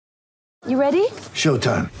You ready?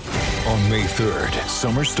 Showtime. On May 3rd,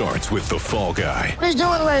 summer starts with The Fall Guy. Let's do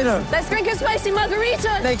it later. Let's drink a spicy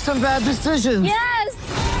margarita. Make some bad decisions. Yes!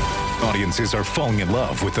 Audiences are falling in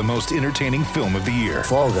love with the most entertaining film of the year.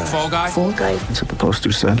 Fall Guy. Fall Guy? Fall guy. That's what the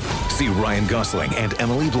poster said. See Ryan Gosling and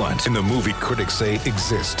Emily Blunt in the movie critics say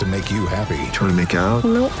exists to make you happy. Trying to make it out?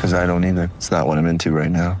 Nope. Because I don't either. It's not what I'm into right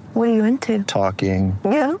now. What are you into? Talking.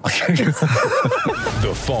 Yeah.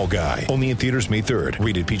 The Fall Guy. Only in theaters May 3rd.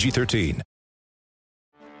 Rated PG-13.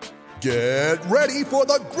 Get ready for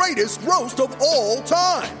the greatest roast of all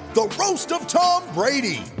time. The Roast of Tom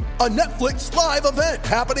Brady. A Netflix live event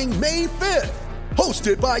happening May 5th.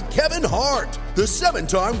 Hosted by Kevin Hart. The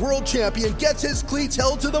 7-time world champion gets his cleats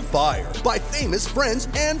held to the fire by famous friends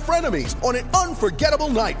and frenemies on an unforgettable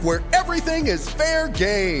night where everything is fair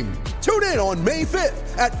game. Tune in on May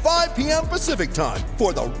 5th at 5 p.m. Pacific time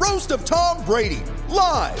for the Roast of Tom Brady.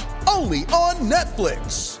 Live only on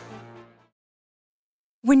Netflix.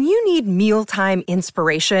 When you need mealtime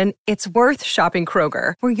inspiration, it's worth shopping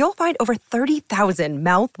Kroger, where you'll find over 30,000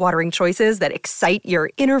 mouth-watering choices that excite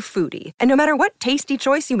your inner foodie. And no matter what tasty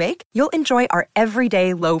choice you make, you'll enjoy our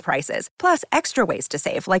everyday low prices, plus extra ways to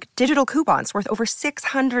save, like digital coupons worth over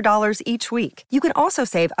 $600 each week. You can also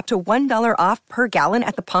save up to $1 off per gallon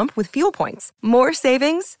at the pump with fuel points. More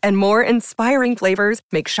savings and more inspiring flavors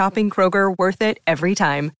make shopping Kroger worth it every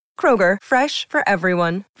time. Kroger, fresh for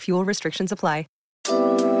everyone. Fuel restrictions apply.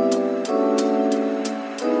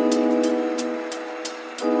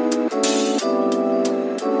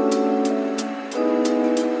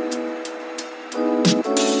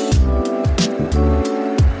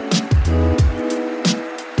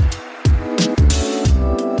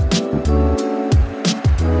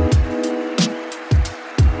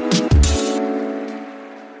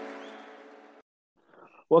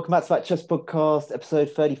 Welcome back to That Chess Podcast, episode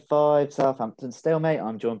 35, Southampton Stalemate.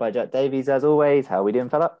 I'm joined by Jack Davies, as always. How are we doing,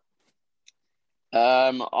 fella?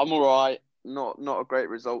 I'm all right. Not a great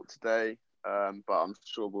result today, but I'm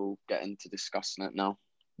sure we'll get into discussing it now.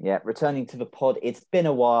 Yeah, returning to the pod. It's been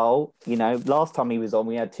a while. You know, last time he was on,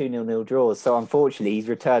 we had 2-0 draws. So unfortunately, he's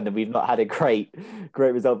returned and we've not had a great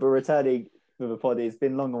result. But returning to the pod, it's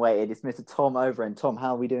been long awaited. It's Mr. Tom Overend. Tom,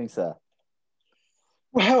 how are we doing, sir?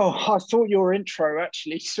 Well, I thought your intro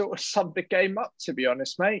actually sort of summed the game up, to be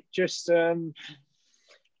honest, mate. Just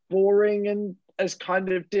boring and as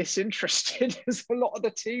kind of disinterested as a lot of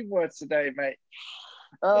the team were today, mate.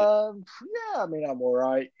 I mean, I'm all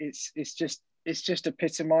right. It's just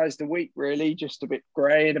epitomised the week, really. Just a bit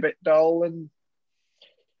grey and a bit dull, and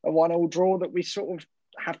a 1-1 draw that we sort of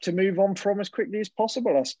have to move on from as quickly as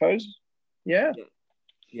possible, I suppose. Yeah.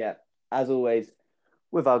 Yeah, as always.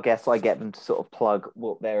 With our guests, I get them to sort of plug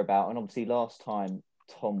what they're about. And obviously last time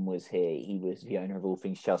Tom was here, he was the owner of All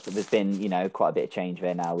Things Chelsea. But there's been, quite a bit of change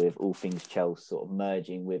there now with All Things Chelsea sort of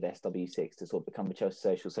merging with SW6 to sort of become the Chelsea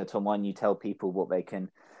Social. So Tom, why don't you tell people what they can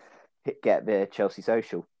get their Chelsea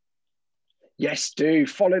Social? Yes, do.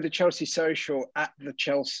 Follow the Chelsea Social at the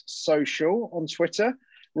Chelsea Social on Twitter.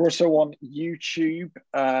 We're also on YouTube.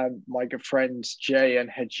 My good friends Jay and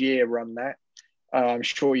Hajir run that. I'm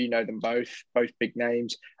sure you know them both big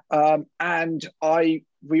names. And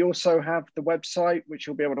we also have the website, which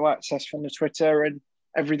you'll be able to access from the Twitter, and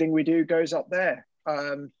everything we do goes up there.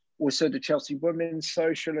 Also the Chelsea Women's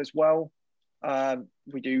Social as well.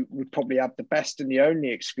 We probably have the best and the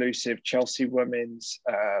only exclusive Chelsea Women's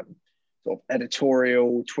sort of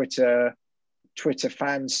editorial Twitter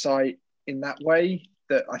fan site in that way,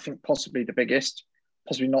 that I think possibly the biggest,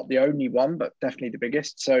 possibly not the only one, but definitely the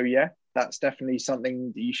biggest. So yeah, that's definitely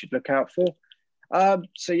something that you should look out for.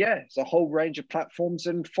 It's a whole range of platforms,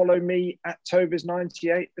 and follow me at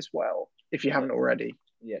Tovers98 as well, if you haven't already.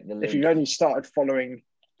 Yeah, if you've only started following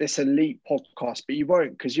this elite podcast, but you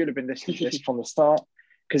won't, because you'll have been listening to this from the start,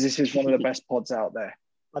 because this is one of the best pods out there.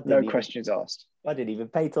 No questions asked. I didn't even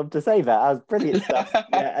pay Tom to say that. That was brilliant stuff.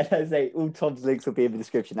 Yeah, and as I say, all Tom's links will be in the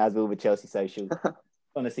description, as will the Chelsea Social.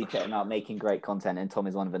 Honestly, check him out, making great content, and Tom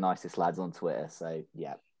is one of the nicest lads on Twitter. So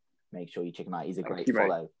yeah, make sure you check him out. He's a great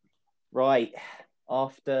follow. Mate. Right.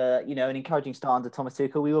 After, an encouraging start under Thomas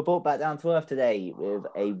Tuchel, we were brought back down to earth today with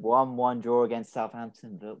a 1-1 draw against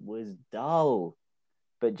Southampton that was dull.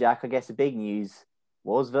 But Jack, I guess the big news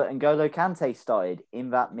was that N'Golo Kante started in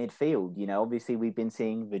that midfield. Obviously we've been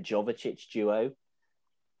seeing the Jovicic duo,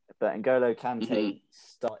 but N'Golo Kante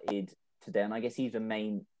started today, and I guess he's the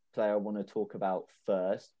main player I want to talk about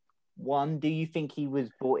first. One, do you think he was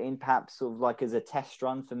brought in perhaps sort of like as a test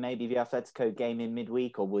run for maybe the Atletico game in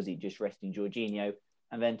midweek, or was he just resting Jorginho?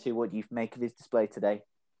 And then two, what do you make of his display today?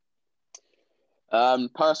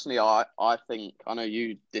 Personally, I think, I know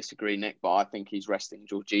you disagree, Nick, but I think he's resting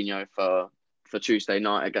Jorginho for Tuesday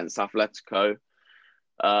night against Atletico.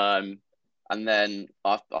 And then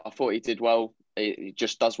I thought he did well. He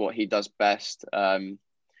just does what he does best. The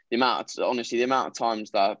amount of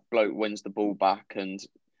times that bloke wins the ball back and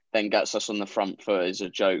then gets us on the front foot is a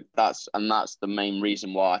joke. That's the main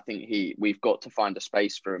reason why I think we've got to find a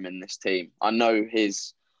space for him in this team. I know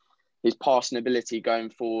his passing ability going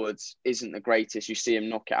forwards isn't the greatest. You see him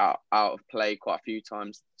knock it out of play quite a few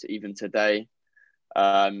times, even today.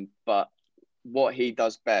 But what he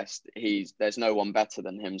does best, there's no one better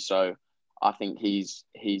than him. So I think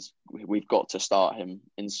we've got to start him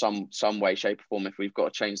in some way, shape or form. If we've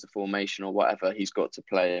got to change the formation or whatever, he's got to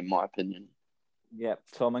play, in my opinion. Yeah,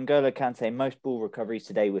 Tom, N'Golo Kante, most ball recoveries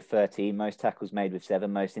today with 30, most tackles made with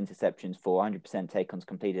 7, most interceptions 4, 100% take-ons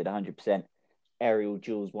completed, 100% aerial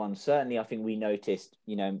duels 1. Certainly, I think we noticed,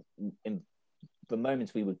 in the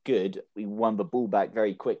moments we were good, we won the ball back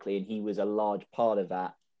very quickly, and he was a large part of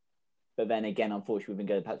that. But then again, unfortunately, we've been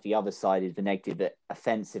going perhaps the other side is the negative, that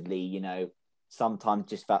offensively, sometimes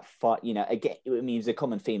just that fight, again, it's a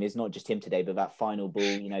common theme. It's not just him today, but that final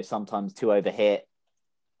ball, sometimes too overhit.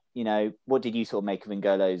 What did you sort of make of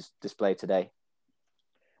N'Golo's display today?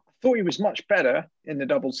 I thought he was much better in the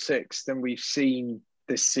double six than we've seen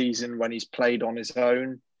this season when he's played on his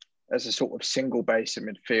own as a sort of single base in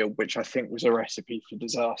midfield, which I think was a recipe for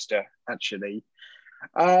disaster, actually.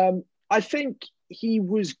 I think he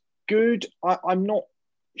was good. I'm not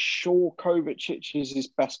sure Kovacic is his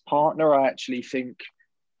best partner. I actually think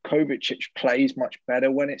Kovacic plays much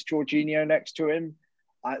better when it's Jorginho next to him.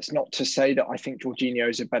 It's not to say that I think Jorginho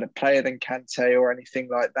is a better player than Kante or anything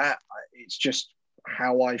like that. It's just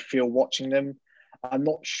how I feel watching them. I'm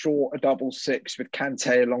not sure a double six with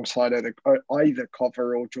Kante alongside either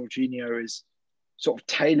Cover or Jorginho is sort of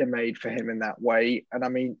tailor-made for him in that way. And I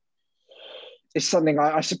mean, it's something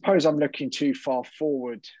I suppose I'm looking too far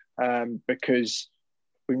forward because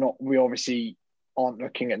we obviously aren't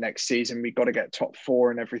looking at next season. We've got to get top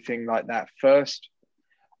 4 and everything like that first.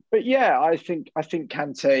 But yeah, I think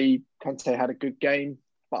Kante had a good game,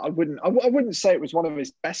 but I wouldn't say it was one of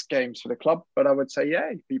his best games for the club. But I would say,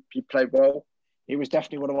 yeah, he played well. He was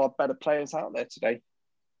definitely one of our better players out there today.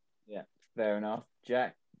 Yeah, fair enough.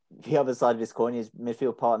 Jack, the other side of this coin is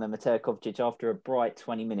midfield partner Mateo Kovacic. After a bright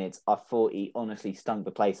 20 minutes, I thought he honestly stunk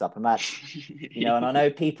the place up. And that's, and I know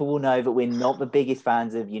people will know that we're not the biggest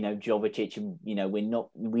fans of, Jovicic, and,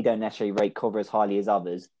 we don't necessarily rate Cover as highly as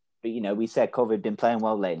others. But, we said Cover had been playing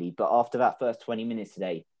well lately. But after that first 20 minutes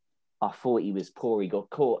today, I thought he was poor. He got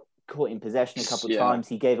caught in possession a couple of times.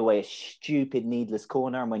 He gave away a stupid, needless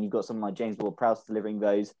corner. And when you've got someone like James Ward-Prowse delivering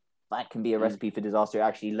those, that can be a recipe for disaster. It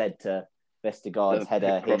actually led to Vestergaard's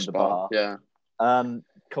header hitting the bar. Yeah.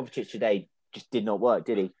 Kovacic today just did not work,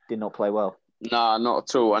 did he? Did not play well. No, not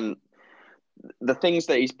at all. And the things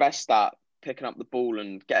that he's best at, picking up the ball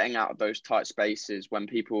and getting out of those tight spaces when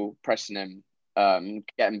people pressing him,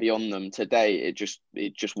 getting beyond them today, it just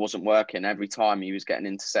wasn't working. Every time he was getting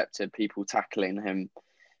intercepted, people tackling him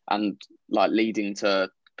and leading to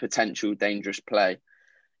potential dangerous play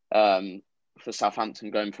for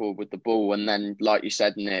Southampton going forward with the ball. And then, like you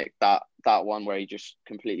said, Nick, that one where he just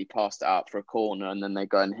completely passed it out for a corner and then they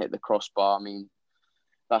go and hit the crossbar. I mean,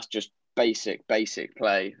 that's just basic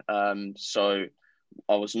play. So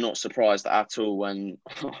I was not surprised at all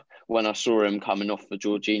when I saw him coming off for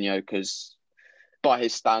Jorginho, because by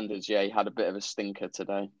his standards, he had a bit of a stinker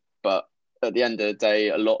today. But at the end of the day,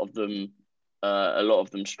 a lot of them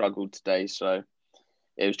struggled today. So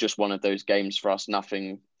it was just one of those games for us.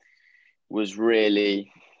 Nothing wasn't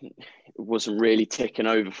really ticking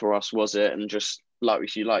over for us, was it? And just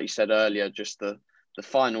like you said earlier, just the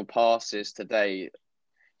final passes today,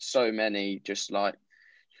 so many, just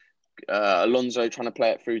Alonso trying to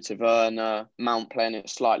play it through to Werner, Mount playing it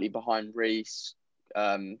slightly behind Reece,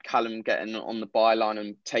 Callum getting on the byline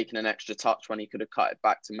and taking an extra touch when he could have cut it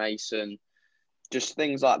back to Mason. Just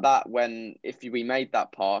things like that. When if we made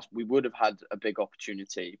that pass, we would have had a big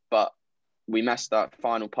opportunity, but we messed that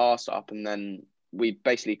final pass up, and then we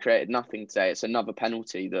basically created nothing today. It's another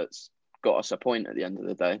penalty that's got us a point at the end of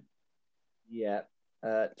the day. Yeah.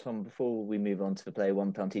 Tom, before we move on to the play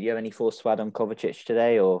one penalty, do you have any thoughts to add on Kovacic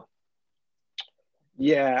today, or?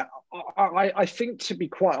 Yeah, I think, to be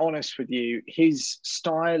quite honest with you, his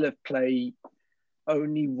style of play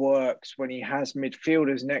only works when he has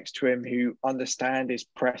midfielders next to him who understand his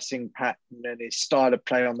pressing pattern and his style of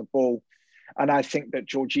play on the ball. And I think that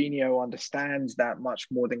Jorginho understands that much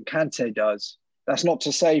more than Kante does. That's not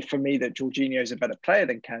to say for me that Jorginho is a better player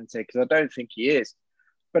than Kante, because I don't think he is.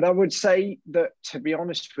 But I would say that, to be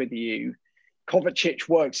honest with you, Kovacic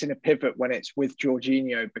works in a pivot when it's with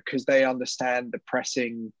Jorginho because they understand the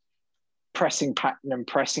pressing pattern and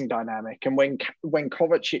pressing dynamic. And when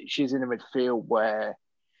Kovacic is in a midfield where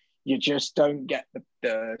you just don't get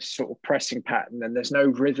the sort of pressing pattern and there's no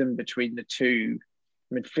rhythm between the two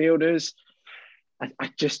midfielders,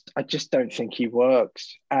 I just don't think he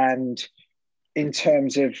works. And in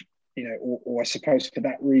terms of, or I suppose for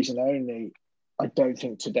that reason only, I don't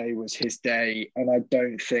think today was his day, and I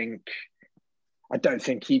don't think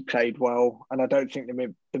he played well, and I don't think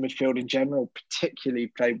the midfield in general particularly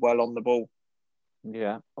played well on the ball.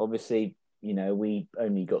 Yeah, obviously, we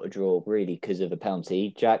only got a draw really because of a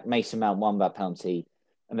penalty. Mason Mount won that penalty,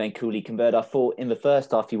 and then Cooley converted. I thought in the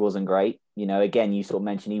first half he wasn't great. Again, you sort of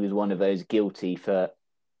mentioned he was one of those guilty for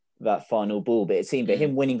that final ball, but it seemed that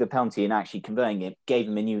him winning the penalty and actually converting it gave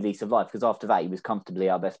him a new lease of life, because after that he was comfortably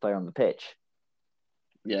our best player on the pitch.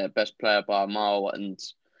 Yeah, best player by a mile. And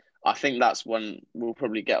I think that's when we'll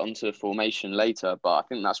probably get onto the formation later, but I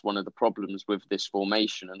think that's one of the problems with this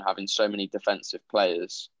formation and having so many defensive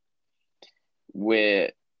players.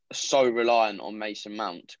 We're so reliant on Mason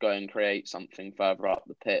Mount to go and create something further up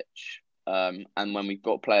the pitch. And when we've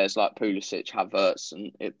got players like Pulisic, Havertz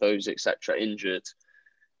and those, etc., injured,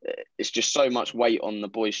 it's just so much weight on the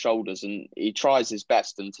boy's shoulders, and he tries his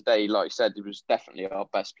best. And today, like you said, he was definitely our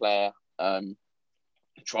best player.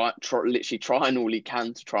 Literally trying all he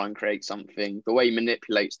can to try and create something. The way he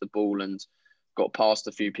manipulates the ball and got past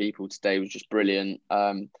a few people today was just brilliant.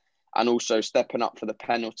 And also stepping up for the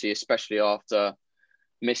penalty, especially after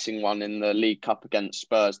missing one in the League Cup against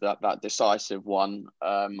Spurs, that decisive one.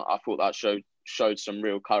 I thought that showed some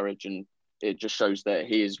real courage, and it just shows that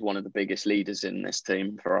he is one of the biggest leaders in this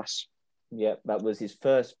team for us. Yeah, that was his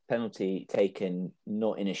first penalty taken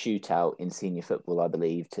not in a shootout in senior football, I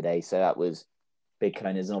believe, today. So that was big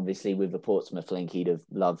cojones. And obviously with the Portsmouth link, he'd have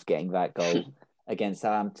loved getting that goal against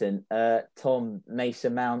Southampton. Tom,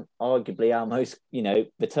 Mason Mount, arguably our most,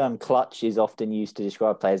 the term clutch is often used to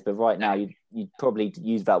describe players, but right now you'd probably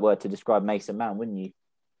use that word to describe Mason Mount, wouldn't you?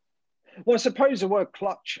 Well, I suppose the word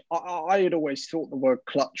clutch, I had always thought the word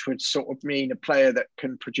clutch would sort of mean a player that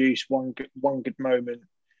can produce one good moment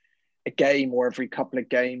a game or every couple of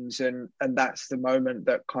games. And that's the moment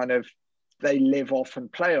that kind of they live off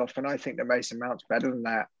and play off. And I think that Mason Mount's better than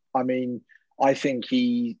that. I mean, I think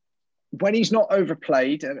when he's not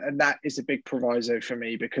overplayed, and that is a big proviso for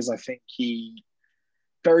me, because I think he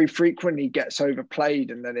very frequently gets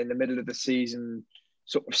overplayed and then in the middle of the season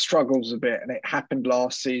sort of struggles a bit. And it happened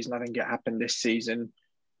last season. I think it happened this season.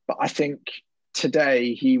 But I think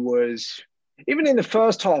today he was, even in the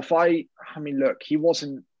first half, I mean, look, he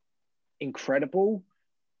wasn't incredible,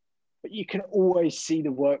 but you can always see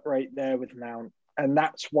the work rate there with Mount. And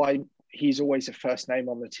that's why he's always a first name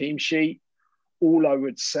on the team sheet. All I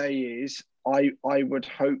would say is I would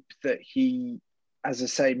hope that he, as I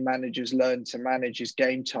say, managers learn to manage his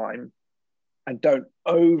game time and don't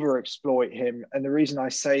over-exploit him. And the reason I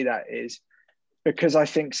say that is because I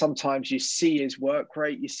think sometimes you see his work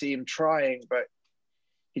rate, you see him trying, but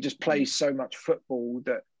he just plays so much football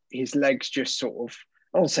that his legs just sort of,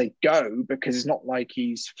 I don't want to say go, because it's not like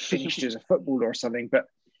he's finished as a footballer or something, but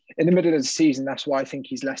in the middle of the season, that's why I think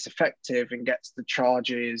he's less effective and gets the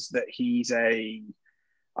charges that he's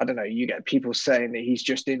I don't know, you get people saying that he's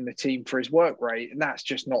just in the team for his work rate, and that's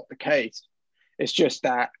just not the case. It's just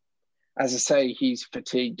that, as I say, he's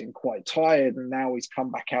fatigued and quite tired, and now he's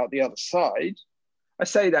come back out the other side. I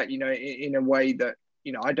say that, in a way that,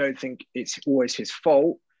 I don't think it's always his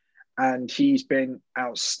fault. And he's been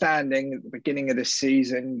outstanding at the beginning of the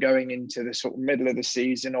season, going into the sort of middle of the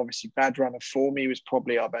season. Obviously, bad run of form. He was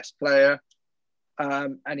probably our best player.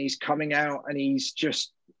 And he's coming out and he's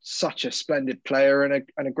just such a splendid player and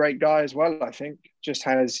a great guy as well, I think. Just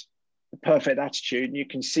has the perfect attitude. And you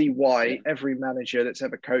can see why every manager that's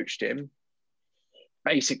ever coached him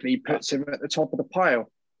basically puts him at the top of the pile,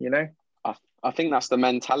 I think that's the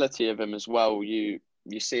mentality of him as well. You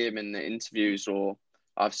see him in the interviews, or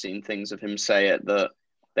I've seen things of him say it, that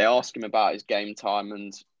they ask him about his game time,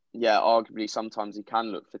 and yeah, arguably sometimes he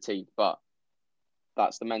can look fatigued, but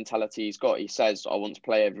that's the mentality he's got. He says, I want to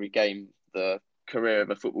play every game. The career of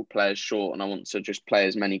a football player is short and I want to just play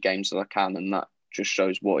as many games as I can, and that just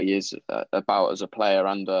shows what he is about as a player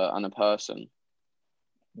and a person.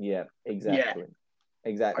 Yeah, exactly. Yeah,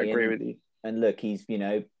 exactly. I agree with you. And look, he's,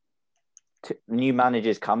 new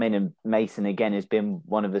managers come in, and Mason again has been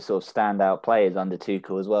one of the sort of standout players under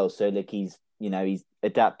Tuchel as well. So look, he's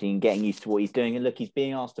adapting, getting used to what he's doing, and look, he's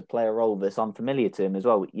being asked to play a role that's unfamiliar to him as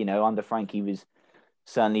well. Under Frank, he was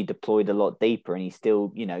certainly deployed a lot deeper, and he's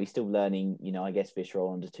still learning, I guess, this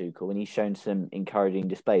role under Tuchel, and he's shown some encouraging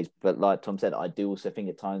displays. But like Tom said, I do also think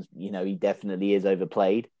at times, he definitely is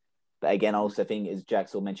overplayed. But again, I also think, as Jack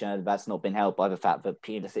sort of mentioned, that's not been helped by the fact that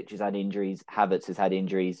Pulisic has had injuries, Havertz has had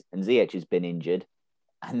injuries, and Ziyech has been injured.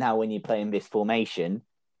 And now when you play in this formation,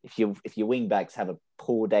 if your wing backs have a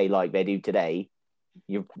poor day like they do today,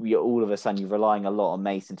 you're all of a sudden you're relying a lot on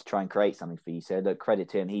Mason to try and create something for you. So look, credit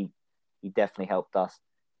to him. He definitely helped us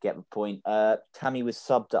get the point. Tammy was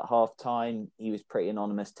subbed at half time. He was pretty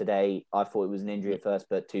anonymous today. I thought it was an injury at first,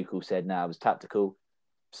 but Tuchel said no, it was tactical.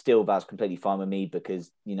 Still, that's completely fine with me because,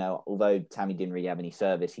 although Tammy didn't really have any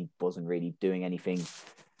service, he wasn't really doing anything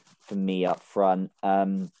for me up front.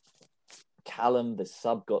 Callum, the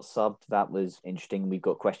sub, got subbed. That was interesting. We've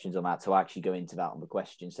got questions on that. So I'll actually go into that on the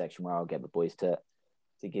question section where I'll get the boys to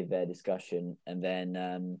give their discussion. And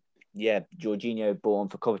then, Jorginho bought on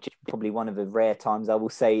for Kovacic. Probably one of the rare times I will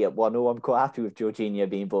say at 1-0, I'm quite happy with Jorginho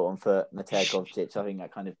being bought on for Mateo Kovacic. I think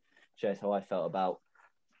that kind of shows how I felt about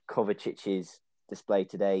Kovacic's display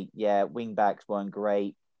today. Yeah, wing backs weren't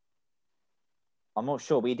great. I'm not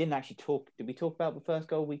sure. We didn't actually talk. Did we talk about the first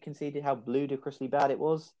goal we conceded? How ludicrously bad it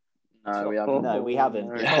was? No, we haven't. No, we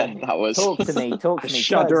haven't. Yeah, Tom, that was. Talk to me. Kurt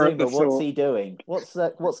Zouma, what's he doing? What's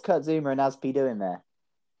Kurt Zouma and Azpi doing there?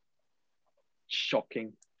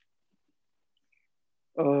 Shocking.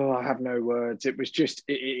 Oh, I have no words. It was just.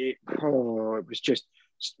 It was just.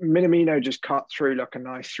 Minamino just cut through like a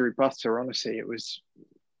knife through butter. Honestly, it was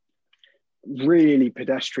really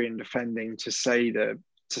pedestrian defending to say the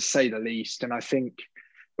least. And I think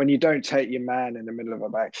when you don't take your man in the middle of a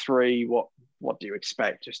back three, what do you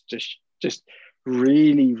expect? Just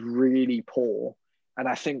really, really poor. And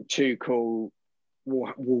I think Tuchel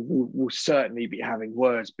will certainly be having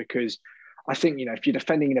words, because I think, if you're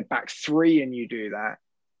defending in a back three and you do that,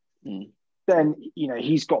 then,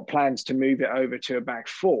 he's got plans to move it over to a back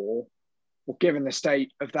four. Well, given the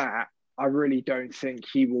state of that, I really don't think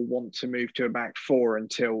he will want to move to a back four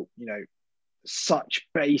until, such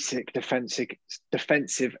basic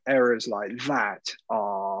defensive errors like that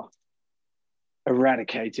are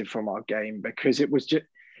eradicated from our game, because it was just,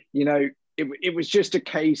 it was just a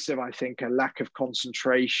case of, I think, a lack of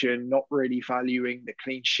concentration, not really valuing the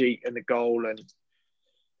clean sheet and the goal,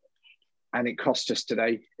 and it cost us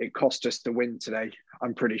today. It cost us the win today.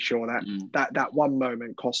 I'm pretty sure that one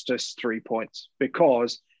moment cost us 3 points,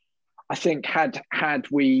 because I think had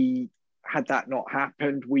that not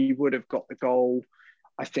happened, we would have got the goal.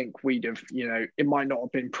 I think we'd have, it might not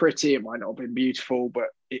have been pretty, it might not have been beautiful, but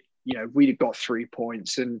we'd have got 3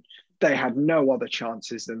 points, and they had no other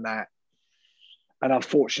chances than that. And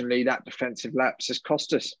unfortunately, that defensive lapse has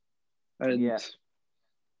cost us, and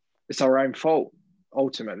it's our own fault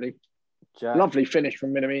ultimately. Jack. Lovely finish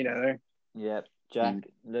from Minamino, though. Yeah, Jack.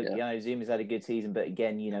 Look, Zouma's had a good season, but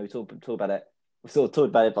again, we talked about it. We sort of talked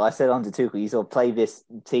about it, but I said under Tuchel, you sort of play this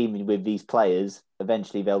team with these players,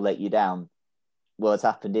 eventually they'll let you down. Well, it's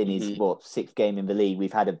happened in his sixth game in the league.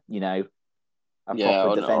 We've had a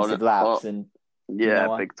proper defensive lapse, and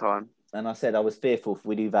big time. And I said I was fearful if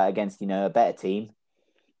we do that against a better team,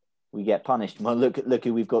 we get punished. Well, look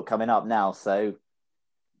who we've got coming up now. So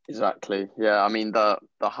exactly, yeah. I mean the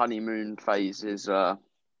honeymoon phase is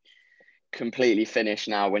completely finished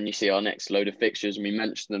now. When you see our next load of fixtures, and we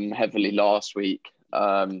mentioned them heavily last week.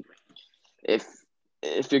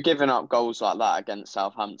 If you're giving up goals like that against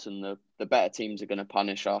Southampton, the better teams are going to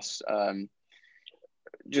punish us.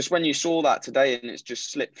 Just when you saw that today, and it's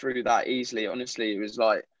just slipped through that easily. Honestly, it was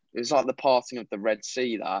like the parting of the Red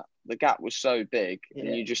Sea. That the gap was so big,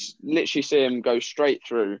 and you just literally see him go straight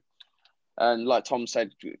through. And like Tom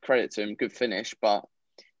said, credit to him, good finish, but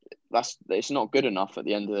it's not good enough at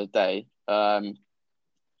the end of the day.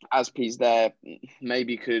 Azpi's there,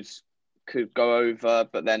 maybe could go over,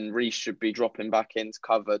 but then Reece should be dropping back in to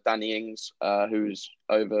cover Danny Ings, who's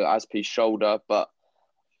over Azpi's shoulder. But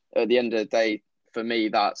at the end of the day, for me,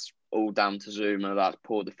 that's all down to Zouma. That's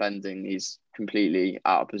poor defending. He's completely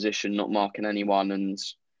out of position, not marking anyone, and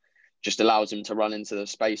just allows him to run into the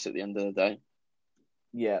space at the end of the day.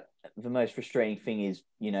 Yeah, the most frustrating thing is,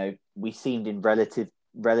 we seemed in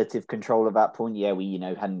relative control at that point. Yeah, we,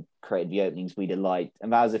 hadn't created the openings we'd have liked.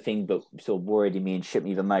 And that was the thing that sort of worried me and shook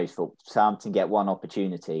me the most. For Southampton get one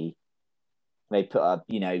opportunity, they put up,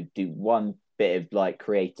 do one bit of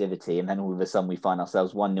creativity, and then all of a sudden we find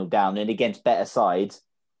ourselves 1-0 down. And against better sides,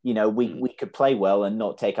 we could play well and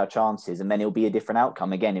not take our chances, and then it'll be a different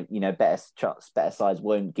outcome. Again, better sides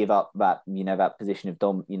won't give up that, that position of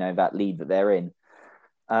that lead that they're in.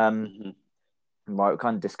 Right, we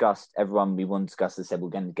kind of discussed everyone we want to discuss. As I said, we're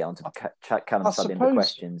going to get onto Callum sub in the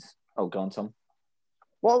questions. Oh, go on, Tom.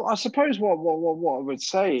 Well, I suppose what I would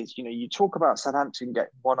say is, you talk about Southampton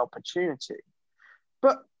getting one opportunity,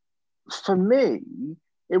 but for me,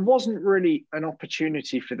 it wasn't really an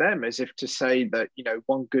opportunity for them, as if to say that,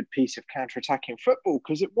 one good piece of counter-attacking football,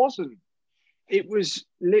 because it wasn't. It was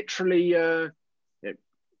literally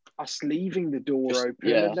us leaving the door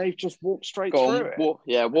open, and they've just walked straight through it.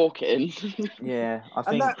 Walk it in. Yeah, I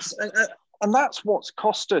think, and that's what's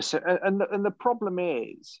cost us. And the problem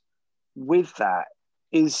is with that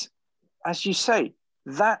is, as you say,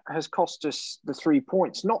 that has cost us the 3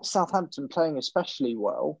 points. Not Southampton playing especially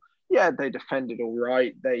well. Yeah, they defended all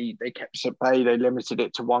right. They kept us at bay. They limited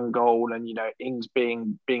it to 1 goal, and Ings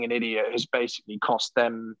being an idiot has basically cost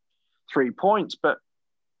them 3 points. But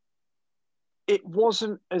it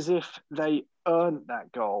wasn't as if they earned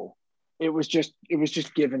that goal. It was just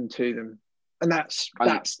given to them, and that's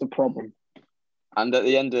the problem. And at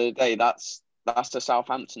the end of the day, that's the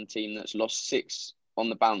Southampton team that's lost 6 on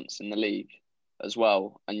the bounce in the league as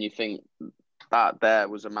well. And you think that there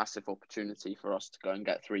was a massive opportunity for us to go and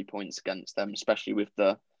get 3 points against them, especially with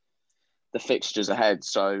the fixtures ahead.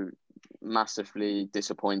 So massively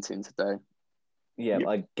disappointing today. Yeah,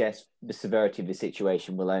 I guess the severity of the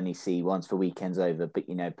situation we'll only see once the weekend's over, but,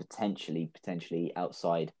 potentially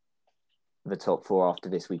outside the top 4 after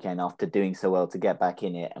this weekend, after doing so well to get back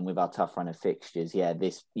in it, and with our tough run of fixtures,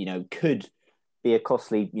 this, could be a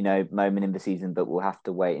costly, moment in the season, but we'll have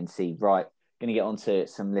to wait and see. Right, going to get on to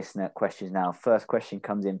some listener questions now. First question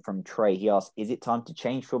comes in from Trey. He asks, is it time to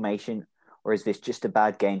change formation, or is this just a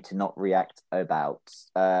bad game to not react about?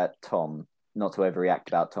 Tom, not to overreact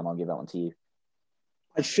about. Tom, I'll give that one to you.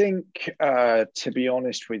 I think, to be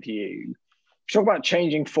honest with you, talk about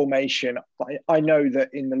changing formation. I know that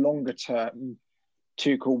in the longer term,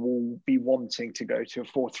 Tuchel will be wanting to go to a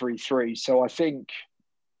 4-3-3. So I think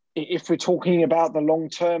if we're talking about the long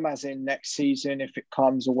term, as in next season, if it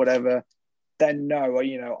comes or whatever, then no.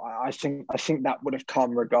 I think that would have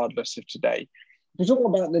come regardless of today. We're talking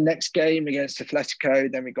about the next game against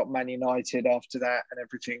Atletico. Then we got Man United after that, and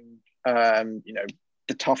everything.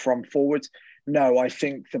 The tough run forwards. No, I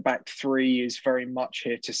think the back 3 is very much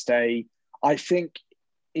here to stay. I think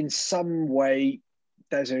in some way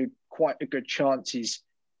there's quite a good chance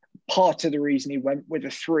part of the reason he went with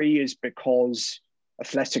a 3 is because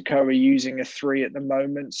Atletico are using a 3 at the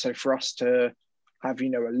moment. So for us to have, a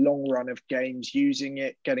long run of games using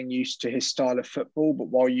it, getting used to his style of football, but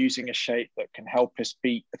while using a shape that can help us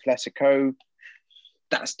beat Atletico,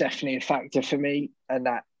 that's definitely a factor for me. And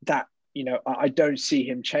that I don't see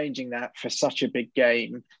him changing that for such a big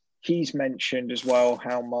game. He's mentioned as well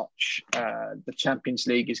how much the Champions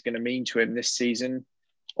League is going to mean to him this season.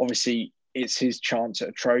 Obviously, it's his chance at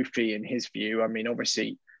a trophy in his view. I mean,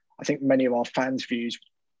 obviously, I think many of our fans' views,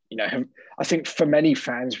 I think for many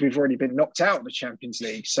fans, we've already been knocked out of the Champions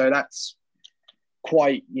League. So that's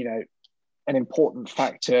quite, an important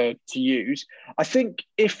factor to use. I think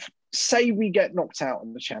say we get knocked out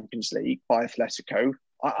in the Champions League by Atletico,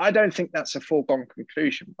 I don't think that's a foregone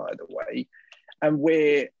conclusion, by the way. And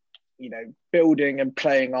we're, building and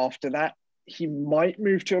playing after that. He might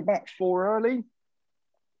move to a back 4 early,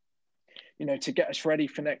 to get us ready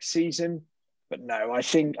for next season. But no, I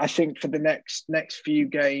think for the next few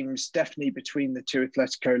games, definitely between the 2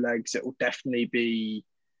 Atletico legs, it will definitely be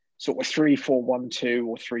sort of 3-4-1-2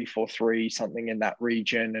 or 3-4-3, something in that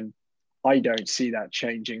region. And I don't see that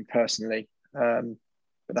changing personally. But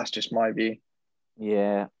that's just my view.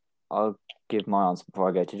 Yeah, I'll give my answer before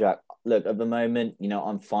I go to Jack. Look, at the moment,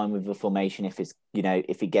 I'm fine with the formation. If it's,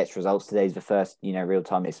 if it gets results, today's the first, real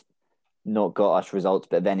time it's not got us results.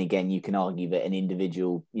 But then again, you can argue that an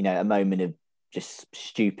individual, a moment of just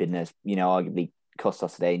stupidness, arguably cost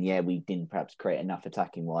us today. And we didn't perhaps create enough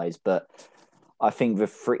attacking wise. But I think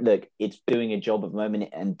look, it's doing a job at the moment,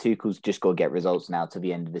 and Tuchel's just got to get results now to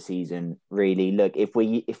the end of the season. Really, look, if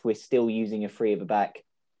we're still using a 3 at the back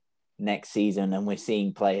next season and we're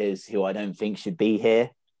seeing players who I don't think should be here,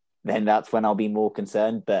 then that's when I'll be more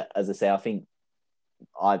concerned. But as I say, I think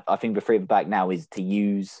the 3 at the back now is to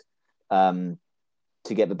use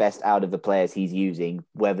to get the best out of the players he's using.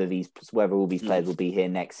 Whether all these players will be here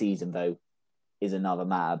next season, though, is another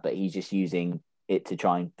matter. But he's just using it to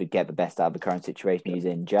try and get the best out of the current situation he's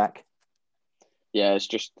in. Jack? Yeah, it's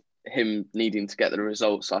just him needing to get the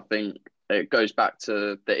results. I think it goes back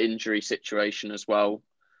to the injury situation as well.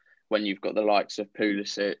 When you've got the likes of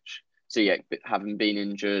Pulisic, Ziyech having been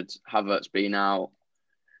injured, Havertz being out,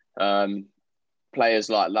 players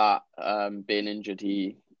like that being injured,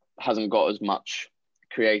 he hasn't got as much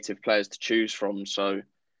creative players to choose from. So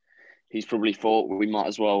he's probably thought we might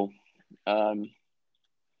as well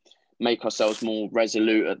make ourselves more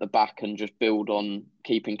resolute at the back and just build on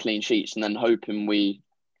keeping clean sheets and then hoping we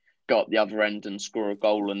got the other end and score a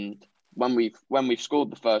goal. And when we've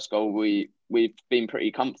scored the first goal, we've been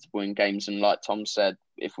pretty comfortable in games. And like Tom said,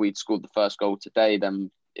 if we'd scored the first goal today, then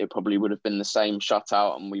it probably would have been the same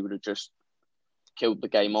shutout and we would have just killed the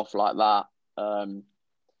game off like that.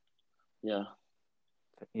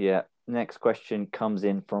 Yeah. Next question comes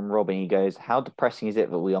in from Robin. He goes, how depressing is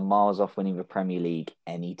it that we are miles off winning the Premier League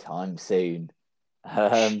anytime soon?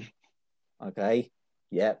 Okay.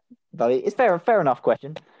 Yeah. But it's fair enough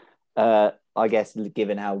question. I guess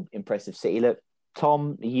given how impressive City look.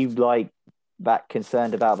 Tom, are you that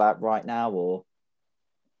concerned about that right now or?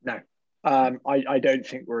 No. I don't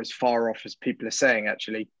think we're as far off as people are saying,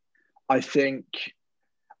 actually. I think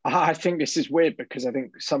this is weird because I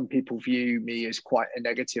think some people view me as quite a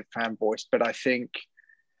negative fan voice, but I think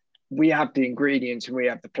we have the ingredients and we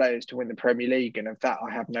have the players to win the Premier League. And of that,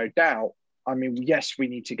 I have no doubt. I mean, yes, we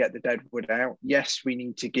need to get the deadwood out. Yes, we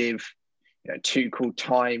need to give Tuchel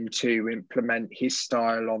time to implement his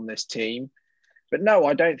style on this team. But no,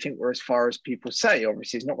 I don't think we're as far as people say.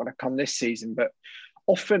 Obviously, it's not going to come this season. But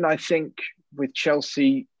often I think with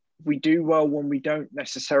Chelsea, we do well when we don't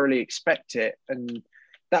necessarily expect it. And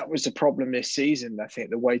that was the problem this season. I think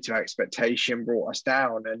the weight of expectation brought us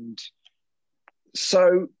down. And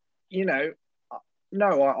so, no,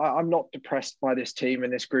 I'm not depressed by this team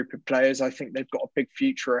and this group of players. I think they've got a big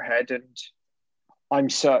future ahead. And I'm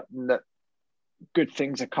certain that good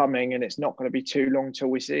things are coming and it's not going to be too long till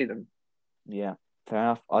we see them. Yeah, fair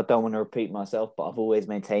enough. I don't want to repeat myself, but I've always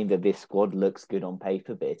maintained that this squad looks good on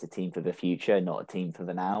paper, but it's a team for the future, not a team for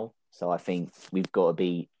the now. So I think we've got to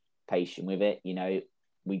be patient with it.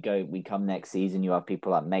 We come next season, you have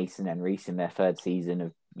people like Mason and Reece in their third season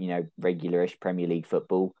of, regularish Premier League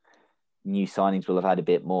football. New signings will have had a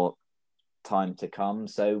bit more time to come.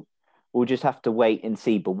 So we'll just have to wait and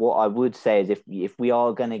see. But what I would say is if we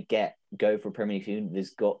are going to go for Premier League soon,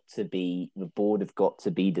 the board have got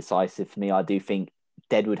to be decisive for me. I do think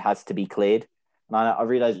Deadwood has to be cleared. And I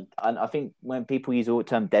realise, and I think when people use the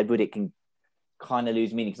term Deadwood, it can kind of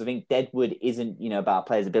lose meaning because I think Deadwood isn't, about a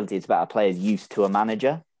player's ability. It's about a player's use to a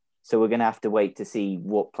manager. So we're going to have to wait to see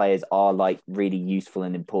what players are really useful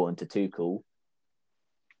and important to Tuchel.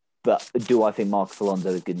 But do I think Marcos Alonso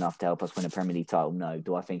is good enough to help us win a Premier League title? No.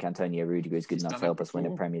 Do I think Antonio Rudiger is good enough to help us win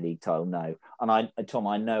a Premier League title? No. And Tom,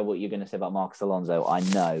 I know what you're going to say about Marcos Alonso. I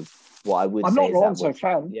know what I would say. I'm not an Alonso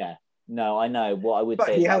fan. Yeah. No, I know what I would say.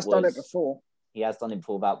 But he has done it before. He has done it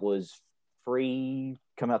before. That was coming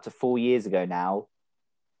up to 4 years ago now.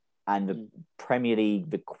 And the Premier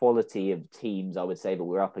League, the quality of teams, I would say, that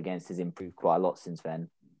we're up against has improved quite a lot since then.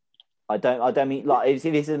 I don't mean this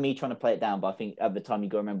is me trying to play it down, but I think at the time you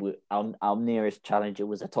got to remember our nearest challenger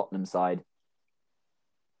was a Tottenham side.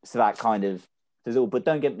 So that kind of does all. But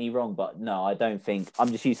don't get me wrong, but no, I don't think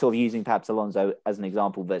I'm just sort of using perhaps Alonso as an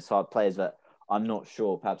example. But so players that I'm not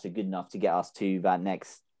sure perhaps are good enough to get us to that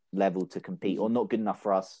next level to compete, or not good enough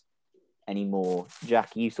for us anymore.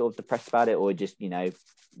 Jack, are you sort of depressed about it, or just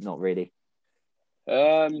not really?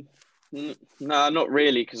 No, not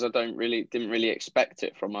really, because I didn't really expect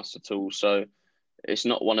it from us at all. So it's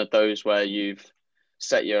not one of those where you've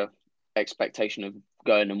set your expectation of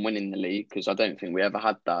going and winning the league, because I don't think we ever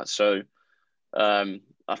had that. So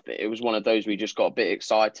I think it was one of those we just got a bit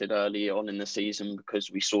excited early on in the season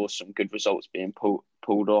because we saw some good results being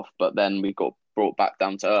pulled off, but then we got brought back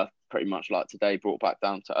down to earth, pretty much like today, brought back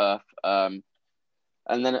down to earth.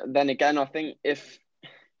 And then again, I think if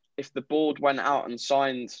the board went out and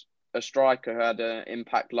signed a striker who had an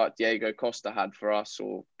impact like Diego Costa had for us,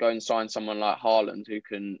 or go and sign someone like Haaland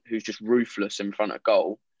who's just ruthless in front of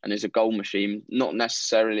goal and is a goal machine, not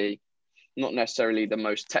necessarily the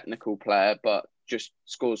most technical player, but just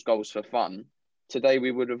scores goals for fun. Today we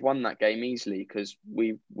would have won that game easily because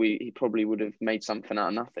he probably would have made something out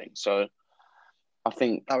of nothing. So I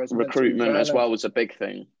think recruitment as well was a big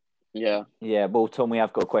thing. Yeah. Yeah. Well, Tom, we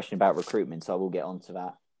have got a question about recruitment, so I will get onto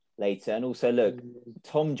that later. And also, look,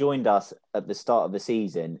 Tom joined us at the start of the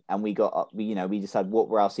season, and we decided what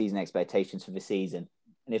were our season expectations for the season.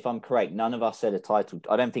 And if I'm correct, none of us said a title.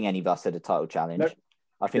 I don't think any of us said a title challenge. Nope.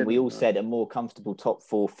 I think we all said a more comfortable top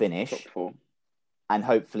four finish. Top four. And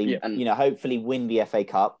hopefully, hopefully win the FA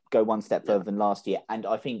Cup, go one step further than last year. And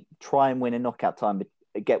I think try and win a knockout time,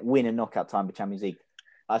 but win a knockout time for Champions League.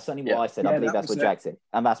 That's certainly what I said. I believe that's what Jack said.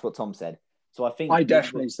 And that's what Tom said. So I think I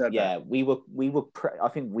definitely said that. Yeah, I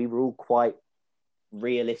think we were all quite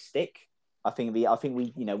realistic. I think we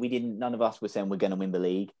didn't. None of us were saying we're going to win the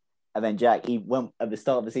league. And then Jack, at the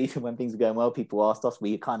start of the season when things were going well, people asked us.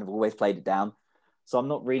 We kind of always played it down. So I'm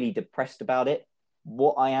not really depressed about it.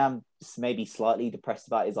 What I am maybe slightly depressed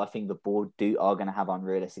about is I think the board are going to have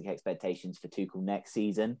unrealistic expectations for Tuchel next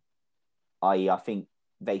season. I think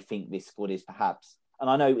they think this squad is perhaps, and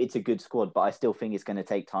I know it's a good squad, but I still think it's going to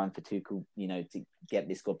take time for Tuchel, to get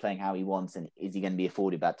this squad playing how he wants. And is he going to be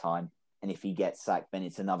afforded that time? And if he gets sacked, then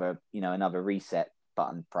it's another reset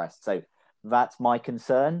button pressed. So that's my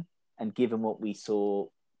concern. And given what we saw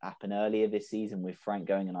happen earlier this season with Frank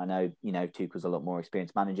going, and I know, Tuchel's a lot more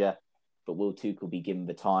experienced manager, but will Tuchel be given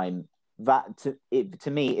the time? That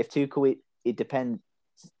to me, if Tuchel, it depends.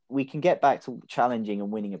 We can get back to challenging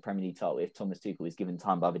and winning a Premier League title if Thomas Tuchel is given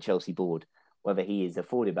time by the Chelsea board. Whether he is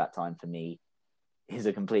afforded that time for me is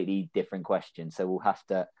a completely different question. So we'll have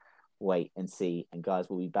to wait and see. And guys,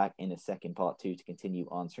 we'll be back in a second, part 2, to continue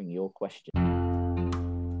answering your question.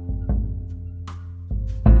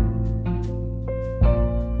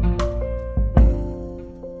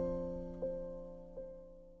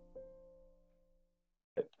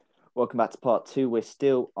 Welcome back to part 2. We're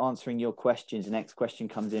still answering your questions. The next question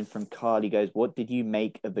comes in from Carly. Goes, what did you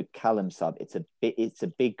make of the Callum sub? It's a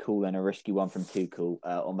big call and a risky one from Tuchel.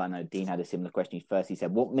 On that note, Dean had a similar question. First, he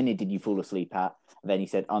said, what minute did you fall asleep at? And then he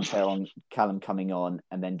said, unfair on Callum coming on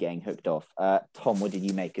and then getting hooked off. Tom, what did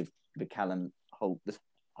you make of the Callum this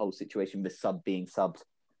whole situation with being subbed?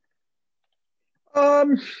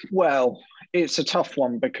 Well, it's a tough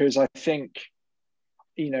one because I think,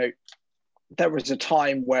 there was a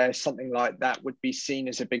time where something like that would be seen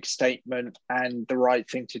as a big statement and the right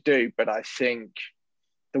thing to do. But I think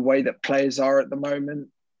the way that players are at the moment,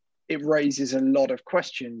 it raises a lot of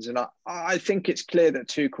questions. And I think it's clear that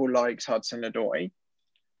Tuchel likes Hudson-Odoi.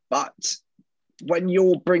 But when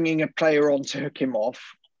you're bringing a player on to hook him off,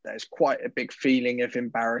 there's quite a big feeling of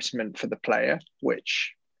embarrassment for the player,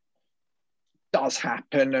 which does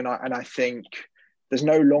happen. And I think there's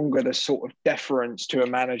no longer the sort of deference to a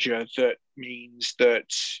manager that means that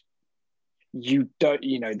you don't,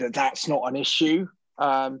 that's not an issue.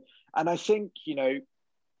 And I think,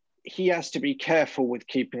 he has to be careful with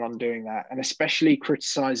keeping on doing that, and especially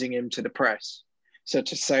criticising him to the press. So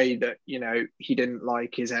to say that, he didn't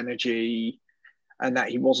like his energy and that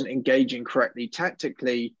he wasn't engaging correctly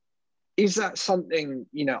tactically, is that something,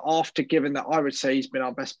 after given that I would say he's been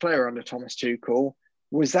our best player under Thomas Tuchel,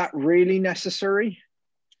 was that really necessary?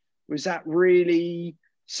 Was that really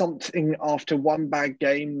something after one bad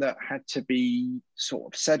game that had to be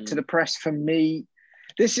sort of said to the press? For me,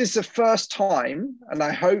 this is the first time, and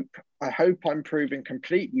I hope I'm proven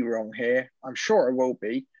completely wrong here. I'm sure I will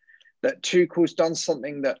be, that Tuchel's done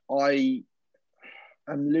something that I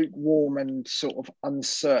am lukewarm and sort of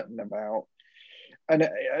uncertain about. And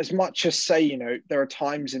as much as say, there are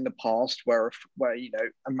times in the past where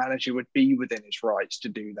a manager would be within his rights to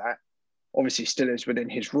do that. Obviously, still is within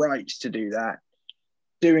his rights to do that.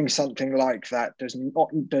 Doing something like that does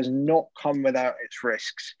not come without its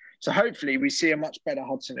risks. So hopefully, we see a much better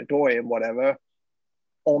Hudson-Odoi and whatever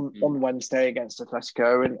on Wednesday against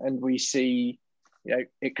Atletico, and we see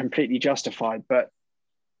it completely justified. But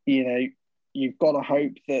you've got to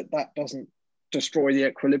hope that doesn't destroy the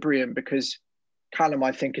equilibrium, because Callum,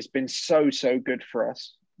 I think, has been so good for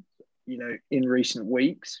us, in recent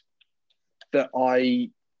weeks, that I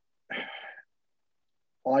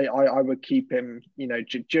would keep him,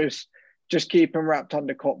 just keep him wrapped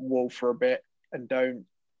under cotton wool for a bit, and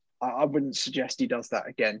I wouldn't suggest he does that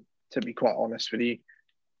again, to be quite honest with you.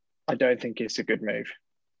 I don't think it's a good move.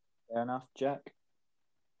 Fair enough, Jack.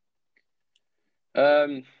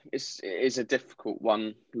 It's a difficult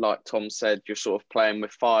one. Like Tom said, you're sort of playing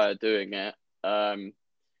with fire doing it. But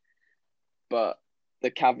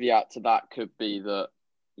the caveat to that could be that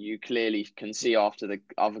you clearly can see after the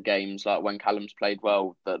other games, like when Callum's played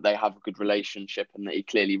well, that they have a good relationship and that he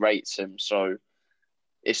clearly rates him. So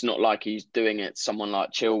it's not like he's doing it to someone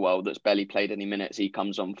like Chilwell that's barely played any minutes. He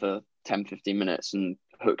comes on for 10, 15 minutes and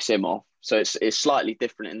hooks him off. So it's slightly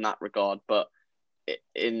different in that regard. But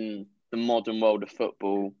in the modern world of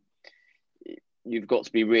football, you've got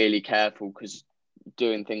to be really careful, because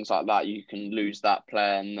doing things like that, you can lose that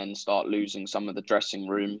player and then start losing some of the dressing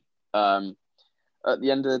room. At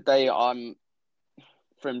the end of the day,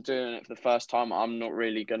 from doing it for the first time, I'm not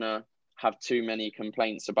really going to have too many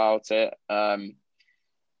complaints about it.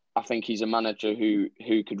 I think he's a manager who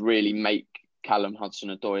could really make Callum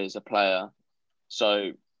Hudson-Odoi as a player.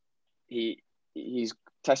 So he's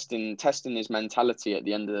testing his mentality at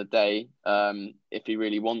the end of the day, if he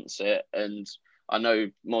really wants it. And I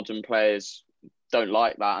know modern players don't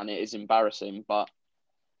like that, and it is embarrassing, but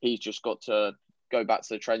he's just got to go back to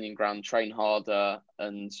the training ground, train harder,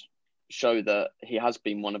 and show that he has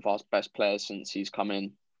been one of our best players since he's come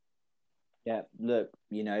in. Yeah, look,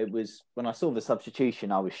 it was when I saw the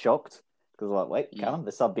substitution, I was shocked because I was like, wait, Callum,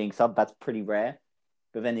 the sub being sub, that's pretty rare.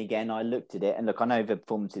 But then again, I looked at it and look, I know the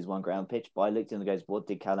performance is one ground pitch, but I looked at it and goes, what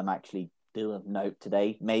did Callum actually do of note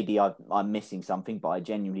today? Maybe I'm missing something, but I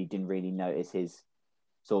genuinely didn't really notice his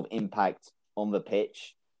sort of impact on the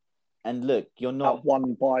pitch. And look, you're not that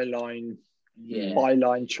one byline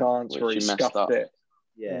chance Which where he he messed scuffed up. it.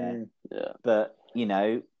 Yeah. Yeah. But,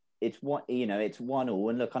 it's 1-1.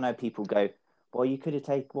 And look, I know people go, well,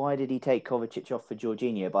 why did he take Kovacic off for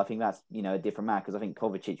Jorginho? But I think that's, a different matter because I think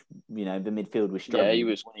Kovacic, the midfield was struggling. Yeah, he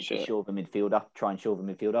was to shore the midfield up, try and shore the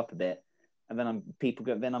midfield up a bit. And then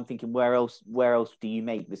I'm thinking, where else do you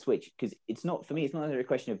make the switch? Because it's not a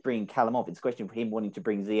question of bringing Callum off. It's a question of him wanting to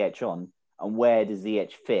bring Ziyech on. And where does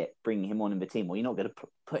Ziyech fit, bringing him on in the team? Well, you're not going to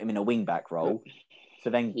put him in a wing back role. So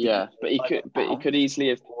then, but he could easily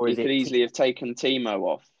have taken Timo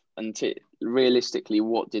off. And realistically,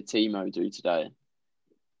 what did Timo do today?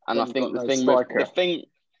 And I think the thing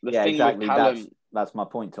with Callum, that's my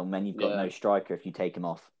point, Tom. Then you've got no striker if you take him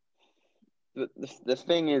off. The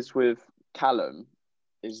thing is with Callum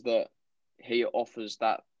is that he offers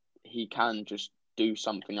that he can just do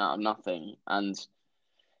something out of nothing, and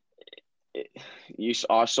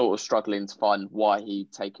are sort of struggling to find why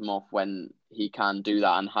he'd take him off when he can do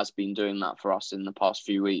that and has been doing that for us in the past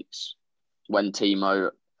few weeks. When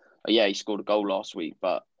Timo, he scored a goal last week,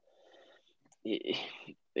 but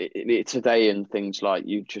today and things like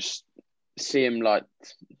you just see him like,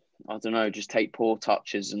 I don't know, just take poor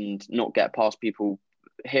touches and not get past people,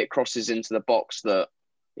 hit crosses into the box that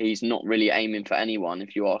he's not really aiming for anyone,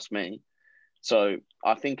 if you ask me. So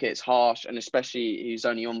I think it's harsh, and especially he's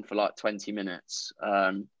only on for like 20 minutes,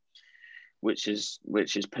 which is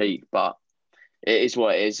peak. But it is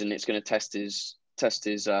what it is, and it's going to test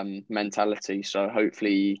his mentality. So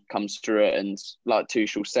hopefully he comes through it. And like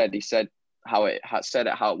Tuchel said, he said how it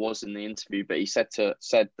was in the interview, but he said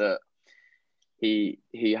that he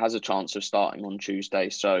has a chance of starting on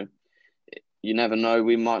Tuesday. So you never know.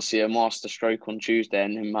 We might see a master stroke on Tuesday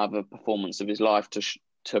and him have a performance of his life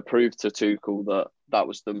to prove to Tuchel that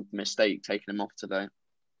was the mistake taking him off today.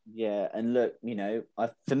 Yeah, and look,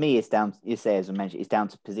 for me, it's down. You say, as I mentioned, it's down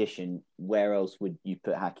to position. Where else would you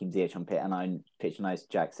put Hakim Ziyech on pitch? And I know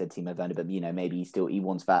Jack said Timo Werner, but maybe he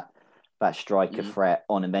wants that striker threat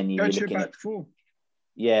on, and then you're looking back four.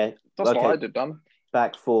 Yeah, that's what I'd have done.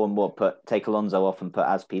 Back four and take Alonso off and put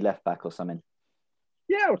Aspi left back or something.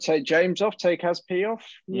 Yeah, I'll take James off, take Aspi off.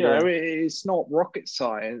 You know, it's not rocket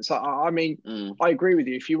science. I mean, I agree with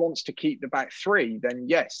you. If he wants to keep the back three, then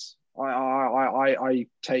yes, I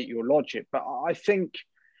take your logic. But I think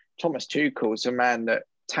Thomas Tuchel is a man that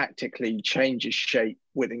tactically changes shape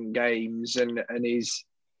within games and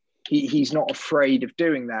he's not afraid of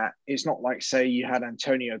doing that. It's not like, say, you had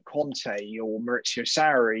Antonio Conte or Maurizio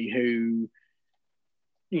Sarri who,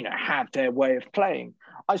 had their way of playing.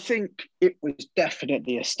 I think it was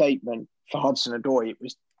definitely a statement for Hudson-Odoi. It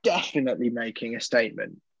was definitely making a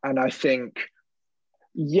statement. And I think,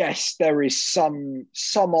 yes, there is some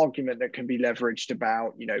argument that can be leveraged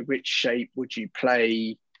about, which shape would you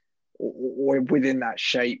play or within that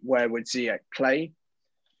shape, where would Ziyech play?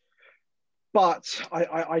 But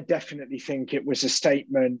I definitely think it was a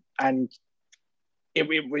statement, and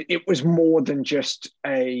it was more than just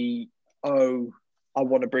I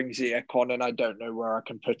want to bring Ziyech on and I don't know where I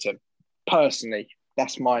can put him. Personally,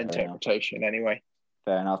 that's my interpretation anyway.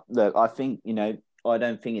 Fair enough. Look, I think, I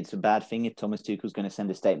don't think it's a bad thing if Thomas Tuchel's going to send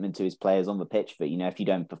a statement to his players on the pitch that, if you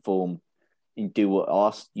don't perform and do what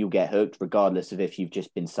asked, you'll get hooked regardless of if you've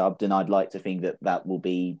just been subbed. And I'd like to think that will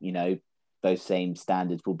be, those same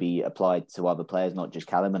standards will be applied to other players, not just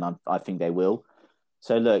Callum, and I think they will.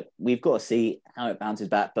 So look, we've got to see how it bounces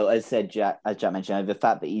back. But as Jack mentioned, the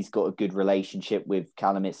fact that he's got a good relationship with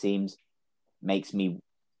Callum, it seems, makes me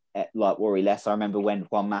worry less. I remember when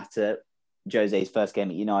Juan Mata, Jose's first game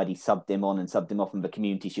at United, he subbed him on and subbed him off in the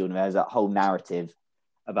Community Shield, and there was that whole narrative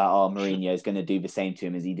about Mourinho is going to do the same to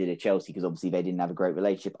him as he did at Chelsea, because obviously they didn't have a great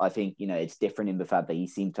relationship. I think it's different in the fact that he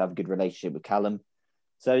seemed to have a good relationship with Callum.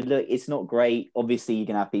 So, look, it's not great. Obviously, you're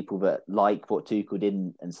going to have people that like what Tuchel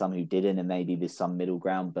did and some who didn't, and maybe there's some middle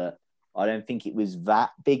ground, but I don't think it was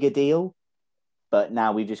that big a deal. But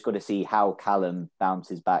now we've just got to see how Callum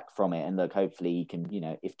bounces back from it. And look, hopefully he can,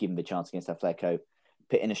 if given the chance against Atletico,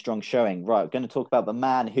 put in a strong showing. Right, we're going to talk about the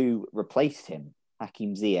man who replaced him,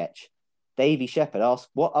 Hakim Ziyech. Davey Shepherd asks,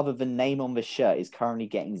 what other than name on the shirt is currently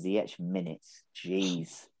getting Ziyech minutes?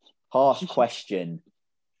 Jeez. Harsh question.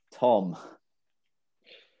 Tom.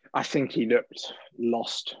 I think he looked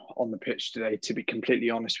lost on the pitch today, to be completely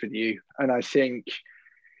honest with you. And I think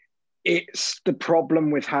it's the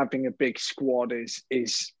problem with having a big squad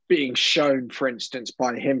is being shown, for instance,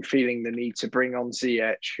 by him feeling the need to bring on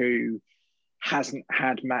Ziyech, who hasn't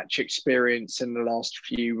had match experience in the last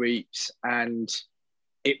few weeks, and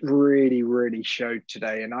it really, really showed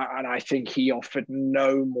today. And I think he offered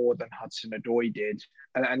no more than Hudson-Odoi did,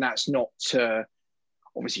 and that's not to.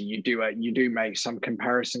 Obviously, you do make some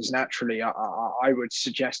comparisons naturally. I would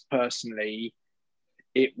suggest personally,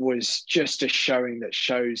 it was just a showing that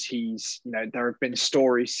shows he's, there have been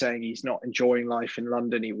stories saying he's not enjoying life in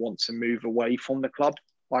London. He wants to move away from the club.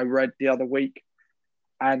 I read the other week,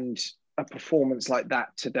 and a performance like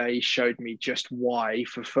that today showed me just why,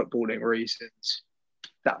 for footballing reasons,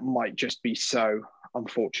 that might just be so.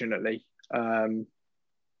 Unfortunately,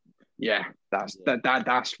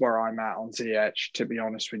 that's where I'm at on Ziyech. To be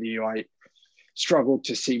honest with you, I struggled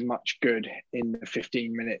to see much good in the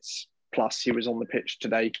 15 minutes plus he was on the pitch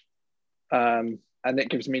today. And it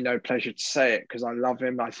gives me no pleasure to say it because I love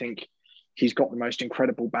him. I think he's got the most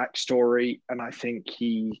incredible backstory, and I think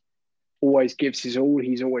he always gives his all.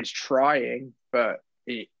 He's always trying, but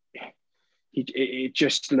it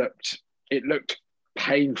just looked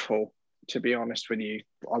painful, to be honest with you.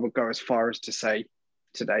 I would go as far as to say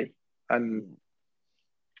today. And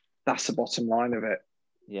that's the bottom line of it.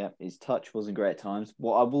 Yeah, his touch wasn't great at times.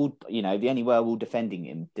 What I will, the only way I will defend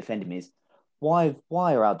him is why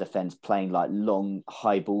are our defence playing like long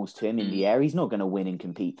high balls to him in the air? He's not going to win and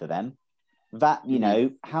compete for them. That,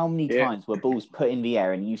 how many times were balls put in the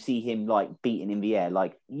air and you see him like beating in the air?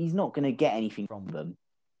 Like he's not going to get anything from them.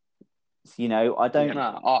 I don't.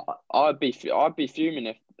 I'd be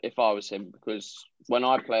fuming if I was him, because when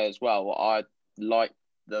I play as well, I like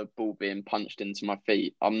the ball being punched into my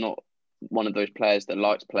feet. I'm not one of those players that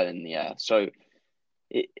likes playing in the air. So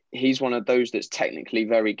he's one of those that's technically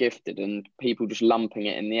very gifted, and people just lumping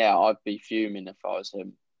it in the air, I'd be fuming if I was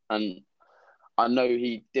him. And I know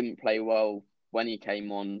he didn't play well when he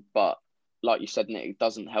came on, but like you said, Nick, it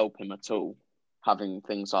doesn't help him at all having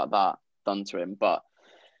things like that done to him. But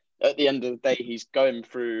at the end of the day, he's going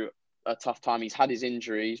through a tough time. He's had his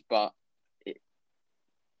injuries, but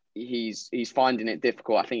he's finding it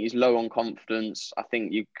difficult. I think he's low on confidence. I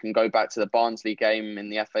think you can go back to the Barnsley game in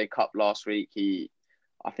the FA Cup last week.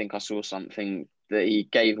 I think I saw something that he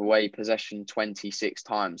gave away possession 26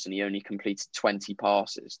 times and he only completed 20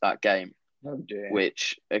 passes that game. Oh dear.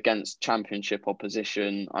 Which, against Championship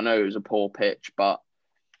opposition, I know it was a poor pitch, but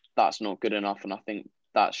that's not good enough. And I think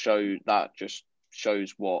that just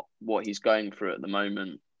shows what he's going through at the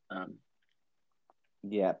moment.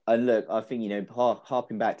 Yeah, and look, I think,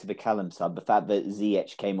 harping back to the Callum sub, the fact that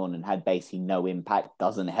Ziyech came on and had basically no impact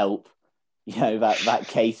doesn't help, that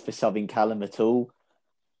case for subbing Callum at all.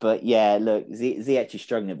 But yeah, look, Ziyech is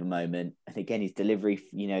struggling at the moment. And again, his delivery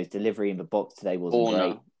in the box today wasn't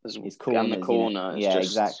great. His corner.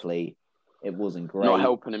 Exactly. It wasn't great. Not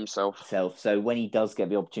helping himself. So when he does get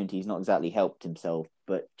the opportunity, he's not exactly helped himself.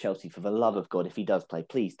 But Chelsea, for the love of God, if he does play,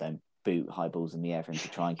 please don't boot high balls in the air for him to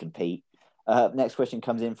try and compete. Next question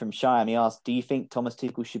comes in from Shyam. He asks, do you think Thomas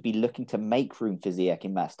Tuchel should be looking to make room for Ziyech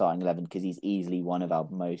in that starting 11? Because he's easily one of our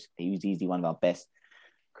best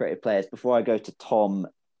creative players. Before I go to Tom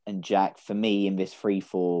and Jack, for me in this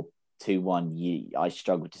 3-4-2-1, I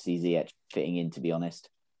struggle to see Ziyech fitting in, to be honest.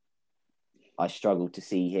 I struggle to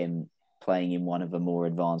see him playing in one of the more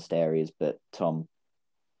advanced areas. But Tom?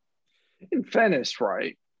 In fairness,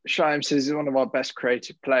 right, Shyam says he's one of our best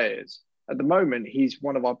creative players. At the moment, he's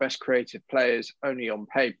one of our best creative players only on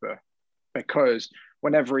paper, because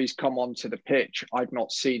whenever he's come onto the pitch, I've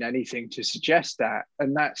not seen anything to suggest that.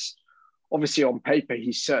 And that's obviously on paper,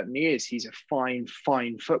 he certainly is. He's a fine,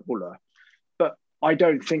 fine footballer. But I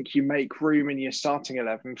don't think you make room in your starting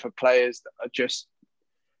 11 for players that are just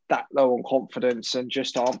that low on confidence and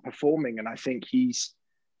just aren't performing. And I think he's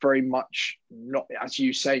very much not, as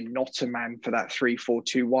you say, not a man for that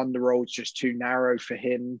 3-4-2-1. The role's just too narrow for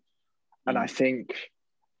him. And I think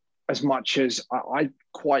as much as I'd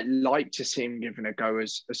quite like to see him given a go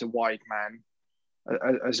as a wide man,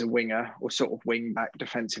 as a winger or sort of wing back,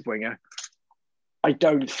 defensive winger, I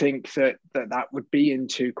don't think that would be in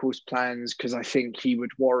Tuchel's plans, because I think he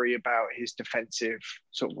would worry about his defensive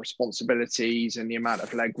sort of responsibilities and the amount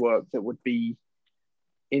of legwork that would be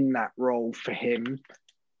in that role for him.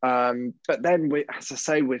 But then, as I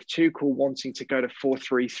say, with Tuchel wanting to go to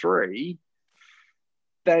 4-3-3,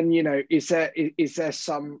 then, is there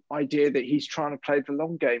some idea that he's trying to play the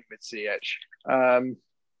long game with Ziyech?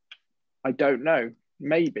 I don't know.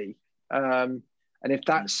 Maybe. And if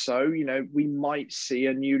that's so, we might see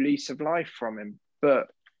a new lease of life from him. But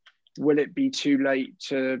will it be too late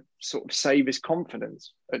to sort of save his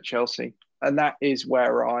confidence at Chelsea? And that is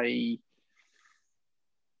where I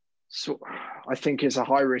think it's a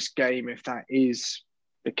high risk game if that is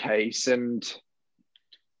the case. And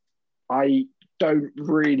I don't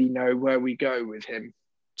really know where we go with him,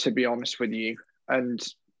 to be honest with you. And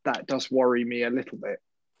that does worry me a little bit.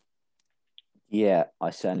 Yeah, I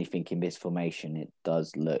certainly think in this formation, it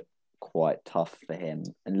does look quite tough for him.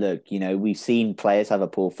 And look, we've seen players have a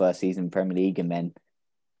poor first season in Premier League and then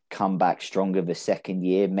come back stronger the second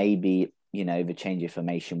year. Maybe, the change of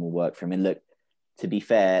formation will work for him. And look, to be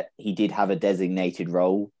fair, he did have a designated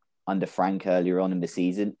role under Frank earlier on in the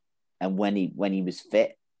season. And when he was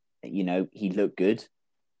fit, he looked good.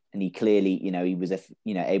 And he clearly, he was,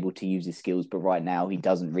 able to use his skills. But right now, he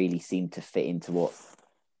doesn't really seem to fit into what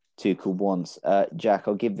Tuchel wants. Jack,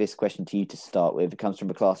 I'll give this question to you to start with. It comes from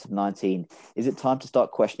the class of 19. Is it time to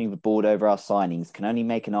start questioning the board over our signings? Can only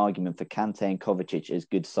make an argument for Kante and Kovacic as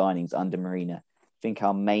good signings under Marina. I think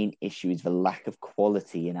our main issue is the lack of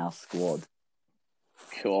quality in our squad.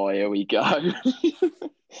 Oh, here we go.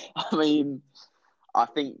 I mean, I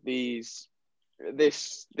think this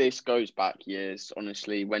goes back years,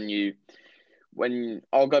 honestly. When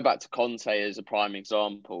I'll go back to Conte as a prime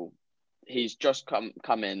example. He's just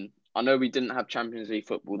come in. I know we didn't have Champions League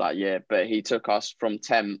football that year, but he took us from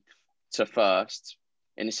 10th to 1st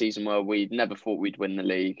in a season where we never thought we'd win the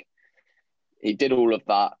league. He did all of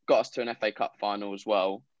that, got us to an FA Cup final as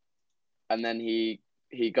well. And then he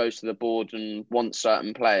goes to the board and wants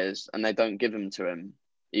certain players and they don't give them to him.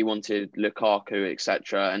 He wanted Lukaku,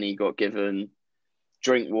 etc. And he got given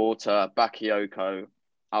Drinkwater, Bakayoko,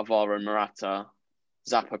 Alvaro Morata,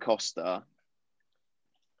 Zappacosta.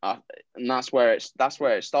 And that's where it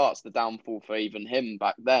starts, the downfall for even him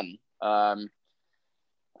back then. And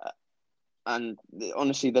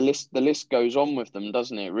honestly, the list goes on with them,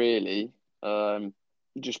 doesn't it? Really,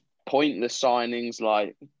 just pointless signings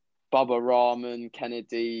like Bubba Rahman,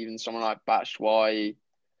 Kennedy, and someone like Batshuayi.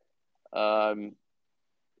 And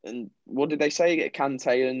what did they say?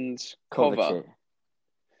 Kante and Kovacic.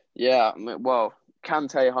 Yeah, well,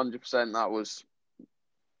 Kante 100%. That was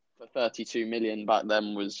for 32 million back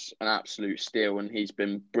then was an absolute steal, and he's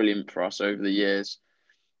been brilliant for us over the years.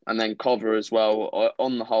 And then Kova as well,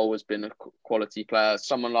 on the whole, has been a quality player.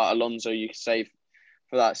 Someone like Alonso, you could say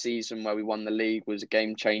for that season where we won the league, was a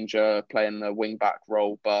game changer, playing the wing back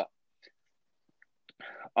role. But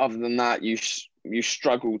other than that, you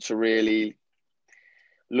struggle to really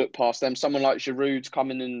look past them. Someone like Giroud's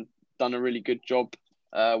come in and done a really good job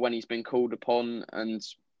when he's been called upon, and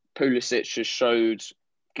Pulisic has showed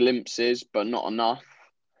glimpses, but not enough.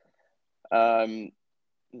 I'm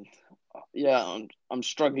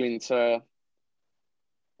struggling to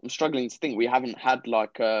think. We haven't had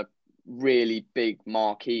like a really big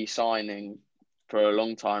marquee signing for a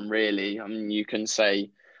long time, really. I mean, you can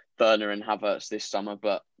say Werner and Havertz this summer,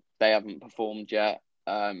 but they haven't performed yet.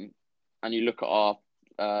 And you look at our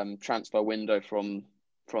transfer window from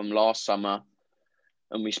last summer,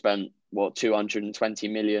 and we spent 220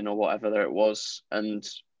 million or whatever it was, and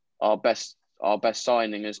our best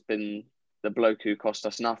signing has been the bloke who cost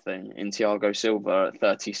us nothing in Thiago Silva at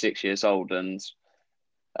 36 years old, and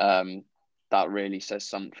that really says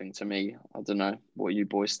something to me. I don't know what you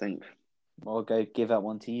boys think. I'll go give that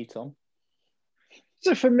one to you, Tom.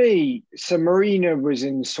 So for me, Marina was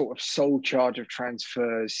in sort of sole charge of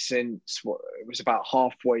transfers since it was about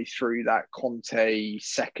halfway through that Conte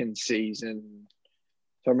second season.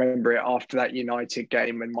 So I remember it after that United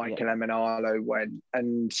game when Michael Emenalo went.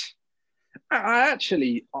 And I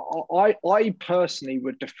personally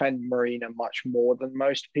would defend Marina much more than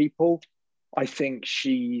most people. I think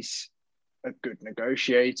she's a good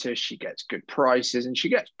negotiator. She gets good prices and she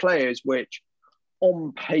gets players which,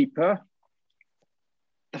 on paper,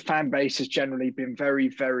 the fan base has generally been very,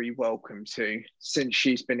 very welcome to since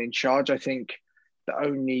she's been in charge. I think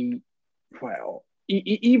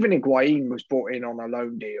even Higuain was brought in on a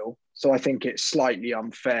loan deal. So I think it's slightly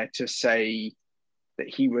unfair to say that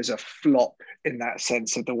he was a flop in that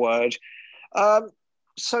sense of the word.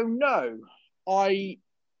 So no, I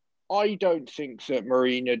don't think that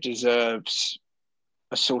Marina deserves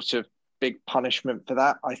a sort of big punishment for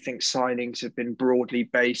that. I think signings have been broadly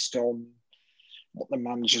based on what the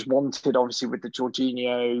managers wanted, obviously with the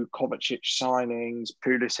Jorginho, Kovacic signings,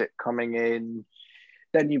 Pulisic coming in.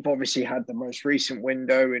 Then you've obviously had the most recent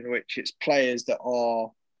window in which it's players that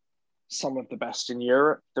are some of the best in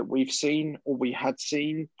Europe that we've seen or we had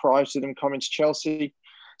seen prior to them coming to Chelsea.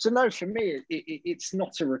 So no, for me, it's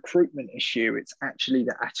not a recruitment issue. It's actually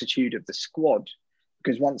the attitude of the squad.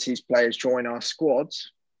 Because once these players join our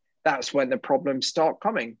squads, that's when the problems start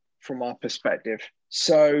coming from our perspective.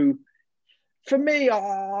 So For me,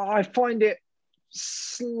 I find it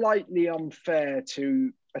slightly unfair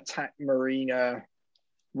to attack Marina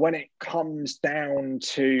when it comes down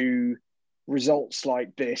to results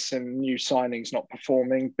like this and new signings not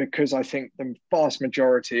performing, because I think the vast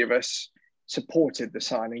majority of us supported the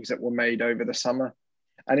signings that were made over the summer.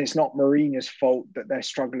 And it's not Marina's fault that they're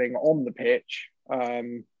struggling on the pitch,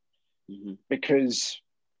 because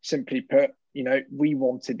simply put, we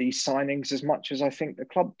wanted these signings as much as I think the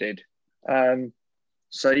club did.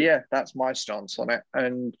 So yeah, that's my stance on it.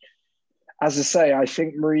 And as I say, I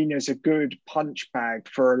think Marina's a good punch bag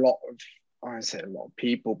for a lot of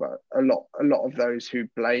people, but a lot of those who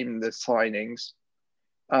blame the signings.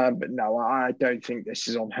 But no, I don't think this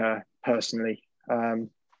is on her personally.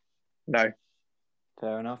 No.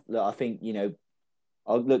 Fair enough. Look, I think,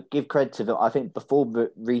 I'll give credit to them. I think before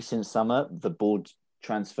the recent summer, the board's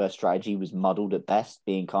transfer strategy was muddled at best,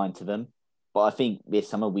 being kind to them. But I think this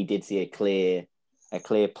summer we did see a clear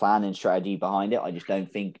plan and strategy behind it. I just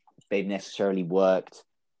don't think they've necessarily worked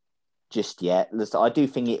just yet. Listen, I do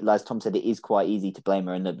think it, as Tom said, it is quite easy to blame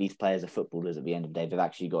her, and that these players are footballers at the end of the day. They've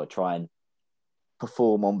actually got to try and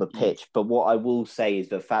perform on the pitch. But what I will say is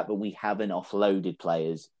the fact that we haven't offloaded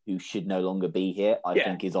players who should no longer be here, I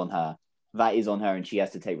think is on her. That is on her, and she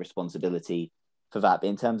has to take responsibility for that. But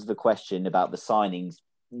in terms of the question about the signings,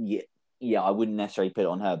 yeah, I wouldn't necessarily put it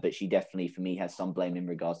on her, but she definitely, for me, has some blame in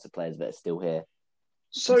regards to players that are still here.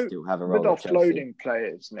 So still have a role with offloading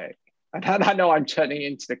players, Nick, and I know I'm turning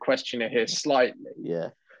into the questioner here slightly. Yeah.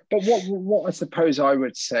 But what I suppose I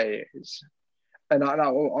would say is, and I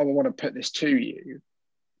want to put this to you,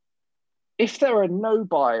 if there are no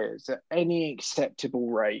buyers at any acceptable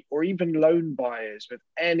rate, or even loan buyers with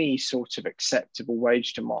any sort of acceptable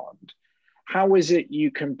wage demand, how is it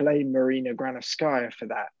you can blame Marina Granovskaya for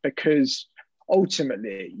that? Because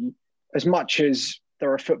ultimately, as much as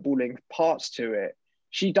there are footballing parts to it,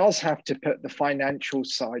 she does have to put the financial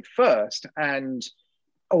side first. And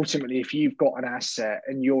ultimately, if you've got an asset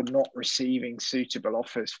and you're not receiving suitable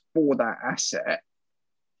offers for that asset,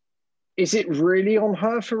 is it really on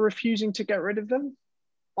her for refusing to get rid of them?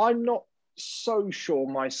 I'm not so sure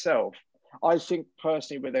myself. I think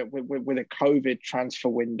personally with a COVID transfer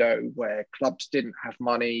window where clubs didn't have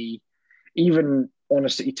money, even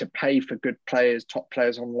honestly to pay for good players, top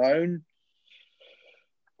players on loan,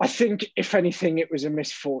 I think if anything, it was a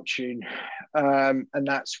misfortune. And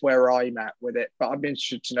that's where I'm at with it. But I'm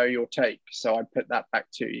interested to know your take. So I put that back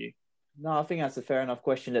to you. No, I think that's a fair enough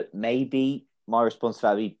question. That maybe my response to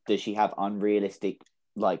that would be, does she have unrealistic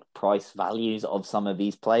price values of some of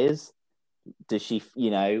these players? Does she,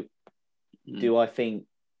 do I think,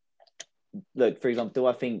 look, for example, do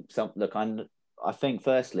I think I think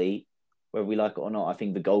firstly, whether we like it or not, I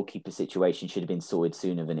think the goalkeeper situation should have been sorted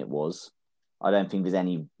sooner than it was. I don't think there's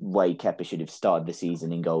any way Kepa should have started the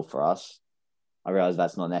season in goal for us. I realise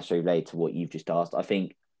that's not necessarily related to what you've just asked. I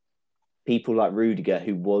think people like Rudiger,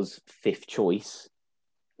 who was fifth choice,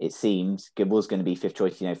 it seems, was going to be fifth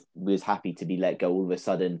choice, was happy to be let go all of a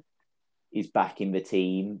sudden, is back in the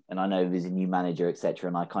team. And I know there's a new manager, etc.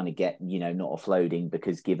 And I kind of get, not offloading,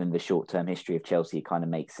 because given the short-term history of Chelsea, it kind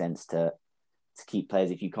of makes sense to keep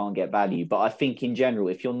players if you can't get value. But I think in general,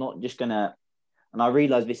 if you're not just going to, and I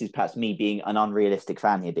realise this is perhaps me being an unrealistic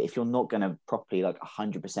fan here, but if you're not going to properly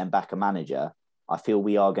 100% back a manager, I feel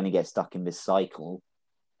we are going to get stuck in this cycle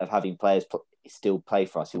of having players still play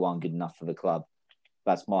for us who aren't good enough for the club.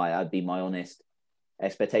 That'd be my honest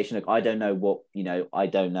expectation. Look, I don't know I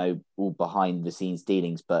don't know all behind the scenes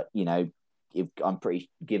dealings, but I'm pretty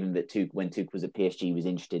given that when Tuchel was at PSG, was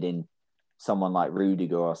interested in someone like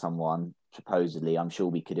Rudiger or someone, supposedly, I'm sure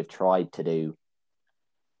we could have tried to do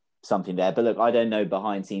something there. But look, I don't know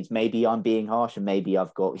behind scenes. Maybe I'm being harsh, and maybe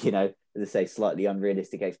I've got, as I say, slightly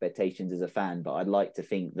unrealistic expectations as a fan, but I'd like to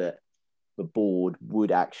think that the board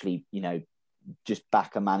would actually, just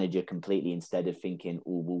back a manager completely, instead of thinking,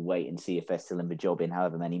 we'll wait and see if they're still in the job in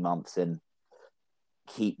however many months and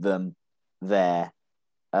keep them there.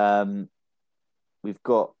 We've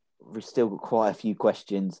still got quite a few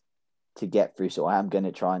questions to get through, so I am going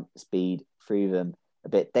to try and speed through them a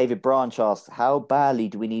bit. David Branch asks, how badly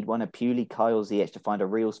do we need one of Puli, Kyle, Ziyech to find a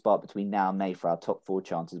real spark between now and May for our top 4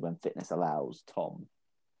 chances when fitness allows? Tom?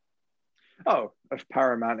 Oh, of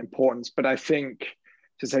paramount importance. But I think,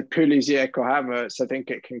 to say Puli, Ziyech or Havertz, I think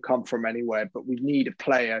it can come from anywhere. But we need a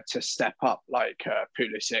player to step up like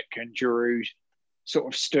Pulisic and Giroud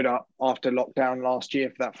sort of stood up after lockdown last year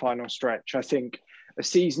for that final stretch. I think a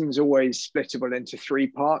season's always splittable into 3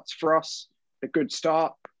 parts for us. The good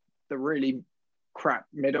start, the really crap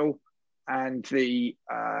middle, and the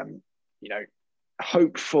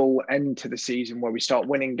hopeful end to the season where we start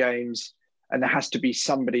winning games and there has to be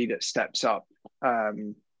somebody that steps up.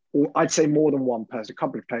 Or I'd say more than one person, a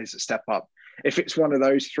couple of players that step up. If it's one of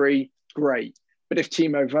those three, great. But if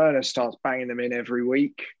Timo Werner starts banging them in every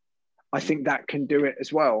week, I think that can do it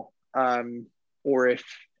as well. Or if,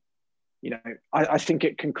 I think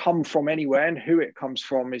it can come from anywhere, and who it comes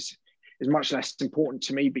from is much less important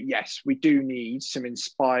to me. But yes, we do need some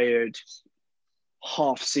inspired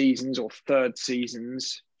half seasons or third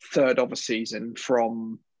of a season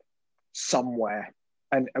from somewhere.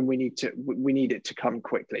 And we need it to come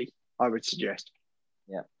quickly, I would suggest.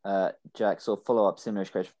 Yeah. Jack, so follow-up similar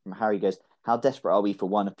question from Harry goes, how desperate are we for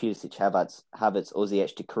one of Pulisic, Havertz, or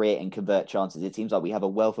Ziyech to create and convert chances? It seems like we have a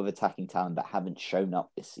wealth of attacking talent that haven't shown up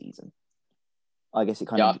this season. I guess it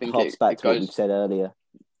kind of harks back to what we've said earlier.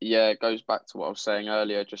 Yeah, it goes back to what I was saying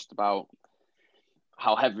earlier, just about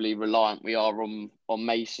how heavily reliant we are on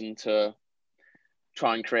Mason to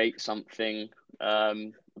try and create something.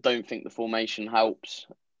 I don't think the formation helps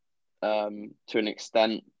to an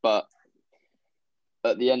extent, but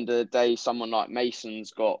at the end of the day, someone like Mason's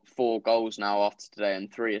got 4 goals now after today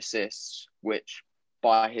and 3 assists, which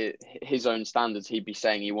by his own standards, he'd be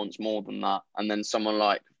saying he wants more than that. And then someone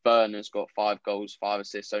like Werner's got 5 goals, 5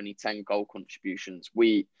 assists, only 10 goal contributions.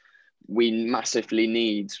 We massively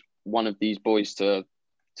need one of these boys to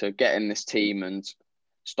get in this team and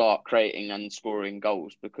start creating and scoring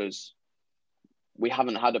goals, because we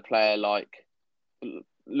haven't had a player like...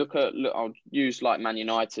 Look, I'll use like Man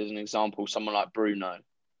United as an example, someone like Bruno.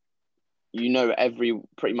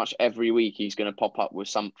 Pretty much every week he's going to pop up with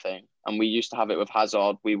something. And we used to have it with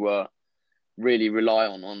Hazard. We were really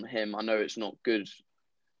reliant on him. I know it's not good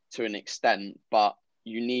to an extent, but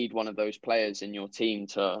you need one of those players in your team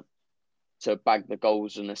to bag the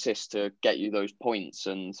goals and assists to get you those points.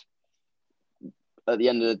 And at the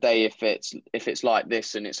end of the day, if it's like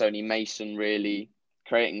this and it's only Mason really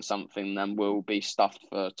creating something, then we'll be stuffed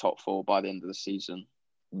for top 4 by the end of the season.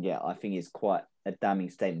 Yeah, I think it's quite a damning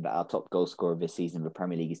statement that our top goal scorer this season in the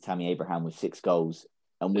Premier League is Tammy Abraham with 6 goals.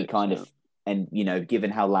 And we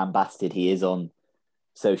given how lambasted he is on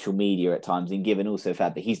social media at times, and given also the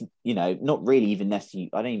fact that he's, not really even necessarily,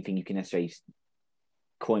 I don't even think you can necessarily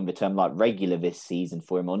coin the term like regular this season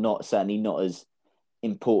for him, or certainly not as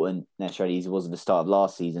important necessarily as he was at the start of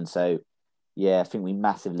last season. So, yeah, I think we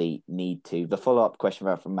massively need to. The follow-up question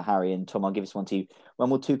from Harry and Tom, I'll give this one to you. When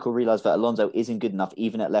will Tuchel realise that Alonso isn't good enough,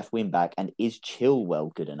 even at left wing-back, and is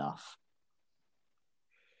Chilwell good enough?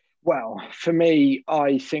 Well, for me,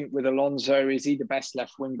 I think with Alonso, is he the best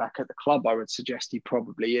left wing-back at the club? I would suggest he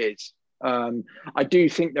probably is. I do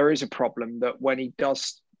think there is a problem that when he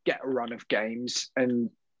does get a run of games and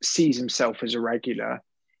sees himself as a regular,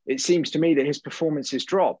 it seems to me that his performances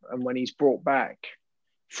drop. And when he's brought back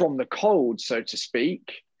from the cold, so to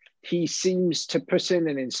speak, he seems to put in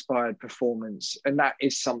an inspired performance. And that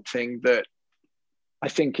is something that I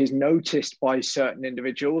think is noticed by certain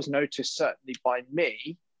individuals, noticed certainly by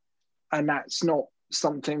me. And that's not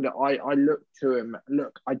something that I look to him.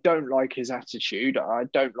 Look, I don't like his attitude. I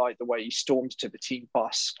don't like the way he storms to the team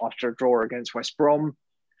bus after a draw against West Brom.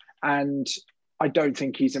 And I don't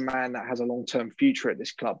think he's a man that has a long-term future at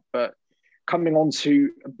this club. But coming on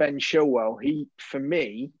to Ben Chilwell, he, for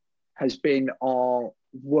me, has been our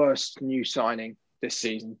worst new signing this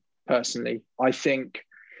season, personally. I think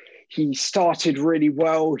he started really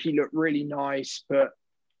well. He looked really nice, but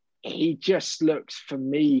he just looks, for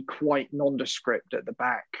me, quite nondescript at the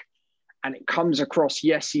back. And it comes across,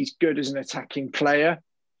 yes, he's good as an attacking player,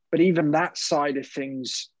 but even that side of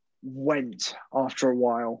things went after a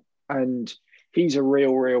while. And he's a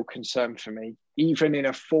real concern for me. Even in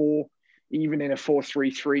a 4-3-3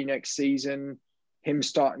 next season, him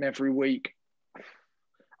starting every week,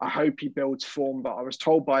 I hope he builds form. But I was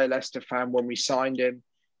told by a Leicester fan when we signed him,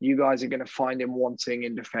 you guys are going to find him wanting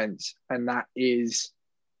in defence. And that is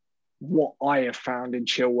what I have found in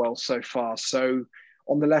Chilwell so far. So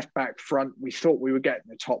on the left-back front, we thought we were getting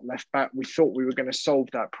the top left-back. We thought we were going to solve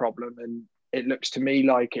that problem. And it looks to me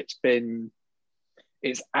like it's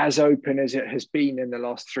as open as it has been in the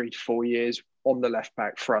last 3 to 4 years on the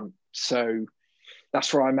left-back front. So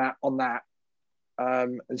that's where I'm at on that.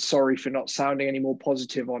 And sorry for not sounding any more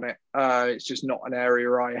positive on it. It's just not an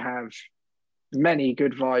area I have many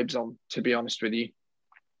good vibes on, to be honest with you.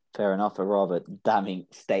 Fair enough. A rather damning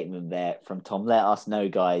statement there from Tom. Let us know,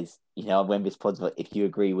 guys, when this pod's, if you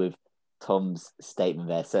agree with Tom's statement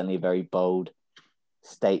there. Certainly a very bold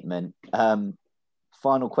statement.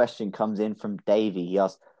 Final question comes in from Davey. He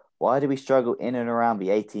asks, why do we struggle in and around the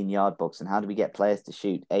 18-yard box, and how do we get players to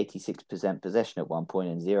shoot 86% possession at one point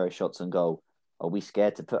and 0 shots on goal? Are we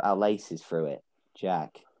scared to put our laces through it?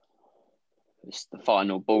 Jack? It's the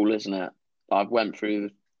final ball, isn't it? I went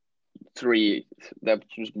through 3. There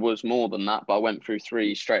was more than that, but I went through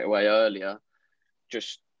 3 straight away earlier.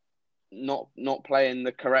 Just not playing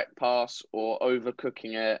the correct pass or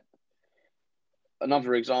overcooking it.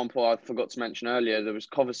 Another example I forgot to mention earlier, there was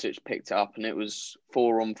Kovacic picked it up and it was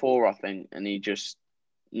 4-on-4, I think, and he just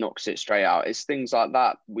knocks it straight out. It's things like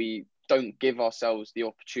that. We don't give ourselves the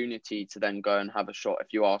opportunity to then go and have a shot,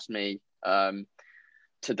 if you ask me.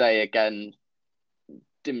 Today, again,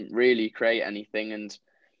 didn't really create anything, and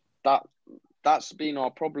that's been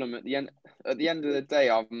our problem at the end. At the end of the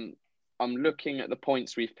day, I'm looking at the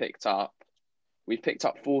points we've picked up. We've picked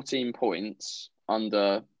up 14 points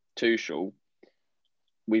under Tuchel.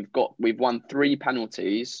 We've won 3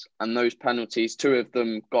 penalties, and those penalties, 2 of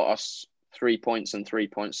them got us 3 points and 3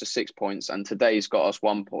 points, so 6 points, and today's got us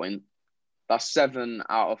 1 point. That's 7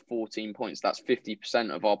 out of 14 points. That's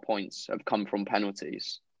 50% of our points have come from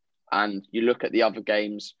penalties. And you look at the other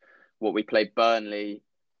games, what we played Burnley,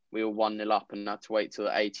 we were 1-0 up and had to wait till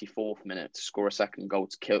the 84th minute to score a second goal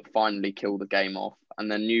to finally kill the game off.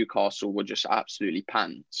 And then Newcastle were just absolutely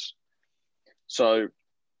pants. So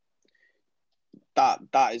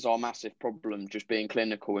that is our massive problem, just being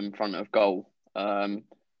clinical in front of goal. I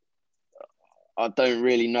don't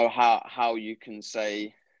really know how you can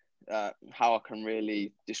say, how I can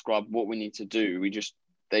really describe what we need to do.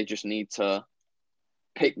 They just need to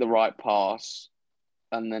pick the right pass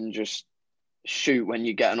and then just shoot when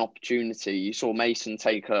you get an opportunity. You saw Mason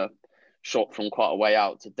take a shot from quite a way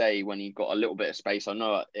out today when he got a little bit of space. I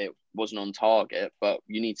know it wasn't on target, but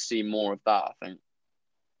you need to see more of that, I think.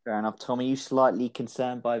 Fair enough. Tom, are you slightly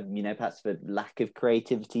concerned by, perhaps the lack of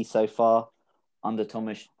creativity so far under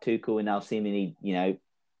Thomas Tuchel, and now seemingly,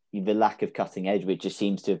 the lack of cutting edge, which just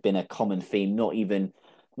seems to have been a common theme, not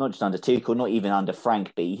just under Tuchel, not even under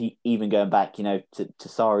Frank, but even going back, to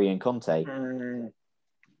Sarri and Conte.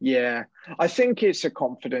 Yeah, I think it's a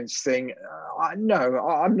confidence thing. No,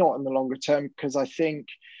 I'm not in the longer term, because I think,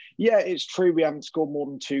 it's true we haven't scored more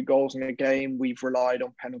than 2 goals in a game. We've relied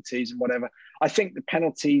on penalties and whatever. I think the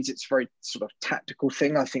penalties, it's a very sort of tactical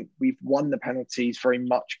thing. I think we've won the penalties very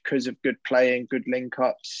much because of good play and good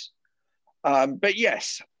link-ups. But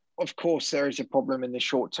yes, of course, there is a problem in the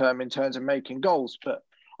short term in terms of making goals. But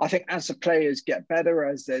I think as the players get better,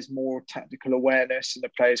 as there's more tactical awareness and the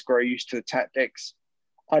players grow used to the tactics,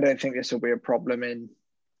 I don't think this will be a problem in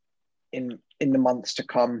the months to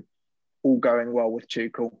come, all going well with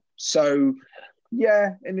Tuchel. So,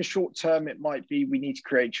 in the short term, it might be we need to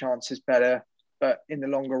create chances better, but in the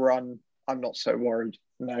longer run, I'm not so worried.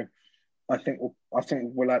 No, I think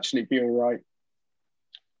we'll actually be all right.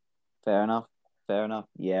 Fair enough.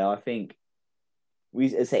 Yeah, I think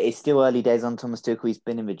it's still early days on Thomas Tuchel. He's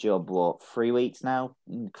been in the job, 3 weeks now,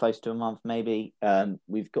 close to a month maybe.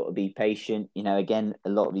 We've got to be patient. Again, a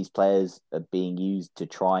lot of these players are being used to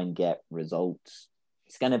try and get results.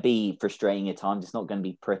 It's going to be frustrating at times. It's not going to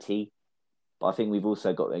be pretty. But I think we've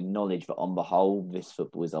also got to acknowledge that on the whole, this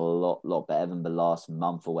football is a lot better than the last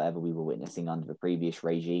month or whatever we were witnessing under the previous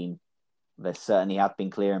regime. There certainly have been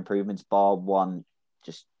clear improvements, bar one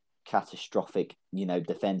just catastrophic,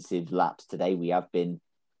 defensive lapse today. We have been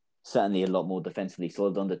certainly a lot more defensively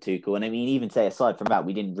solid under Tuchel. And I mean, even say aside from that,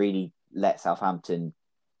 we didn't really let Southampton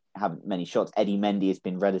have many shots. Eddie Mendy has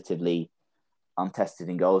been relatively untested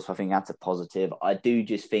in goals, so I think that's a positive. I do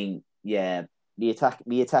just think, the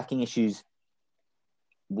attacking issues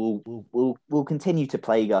will continue to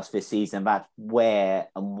plague us this season. That's where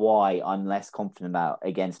and why I'm less confident about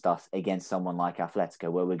against someone like Atletico,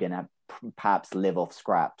 where we're going to perhaps live off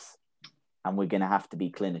scraps and we're going to have to be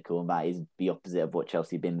clinical, and that is the opposite of what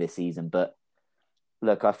Chelsea have been this season. But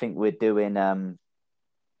look, I think we're doing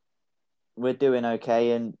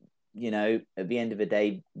okay, and at the end of the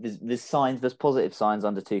day, there's positive signs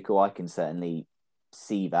under Tuchel. I can certainly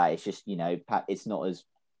see that. It's just, it's not as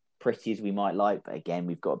pretty as we might like, but again,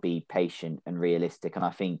 we've got to be patient and realistic. And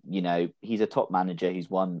I think, he's a top manager who's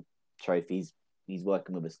won trophies. He's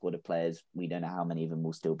working with a squad of players. We don't know how many of them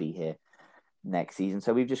will still be here next season.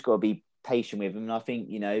 So we've just got to be patient with him. And I think,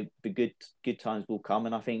 the good times will come.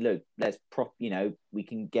 And I think, look, we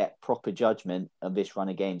can get proper judgment of this run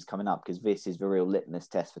of games coming up, because this is the real litmus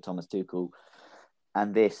test for Thomas Tuchel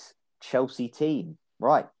and this Chelsea team.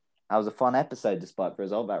 Right. That was a fun episode despite the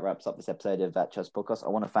result. That wraps up this episode of That Chelsea Podcast. I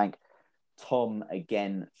want to thank Tom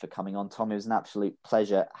again for coming on. Tom, it was an absolute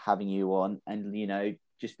pleasure having you on. And,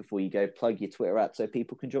 just before you go, plug your Twitter out so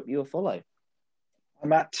people can drop you a follow.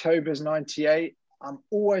 I'm at Tobers98. I'm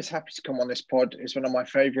always happy to come on this pod. It's one of my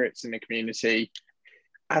favourites in the community.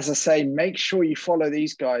 As I say, make sure you follow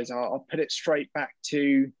these guys. I'll put it straight back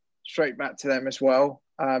to them as well.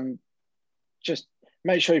 Just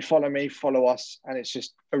Make sure you follow me, follow us, and it's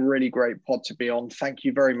just a really great pod to be on. Thank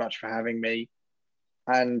you very much for having me.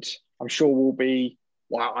 And I'm sure we'll be,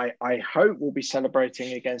 I hope we'll be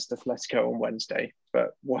celebrating against Atletico on Wednesday,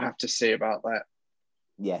 but we'll have to see about that.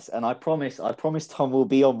 Yes, and I promise Tom will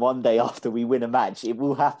be on one day after we win a match. It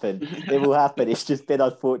will happen. It will happen. It's just been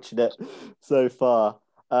unfortunate so far.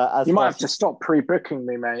 You might have to stop pre-booking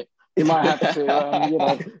me, mate. You might have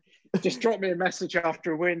to, just drop me a message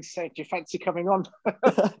after a win, say, "Do you fancy coming on?"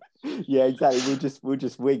 Yeah, exactly. We'll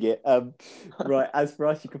just wing it. Right. As for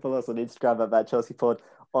us, you can follow us on Instagram at @ChelseaPod,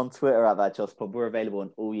 on Twitter at @ChelseaPod. We're available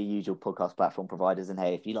on all your usual podcast platform providers. And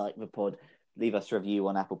hey, if you like the pod, leave us a review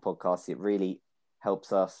on Apple Podcasts. It really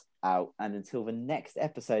helps us out. And until the next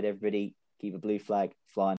episode, everybody, keep a blue flag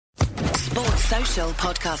flying. Sports Social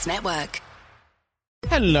Podcast Network.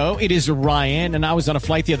 Hello, it is Ryan, and I was on a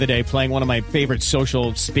flight the other day playing one of my favorite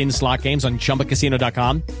social spin slot games on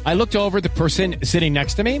ChumbaCasino.com. I looked over at the person sitting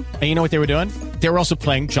next to me, and you know what they were doing? They were also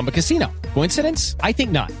playing Chumba Casino. Coincidence? I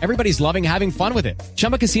think not. Everybody's loving having fun with it.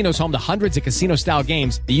 Chumba Casino is home to hundreds of casino-style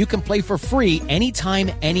games that you can play for free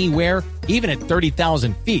anytime, anywhere, even at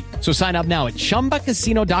 30,000 feet. So sign up now at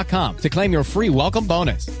ChumbaCasino.com to claim your free welcome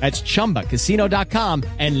bonus. That's ChumbaCasino.com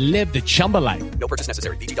and live the Chumba life. No purchase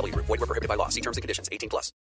necessary. VGW. Void where prohibited by law. See terms and conditions. 18+.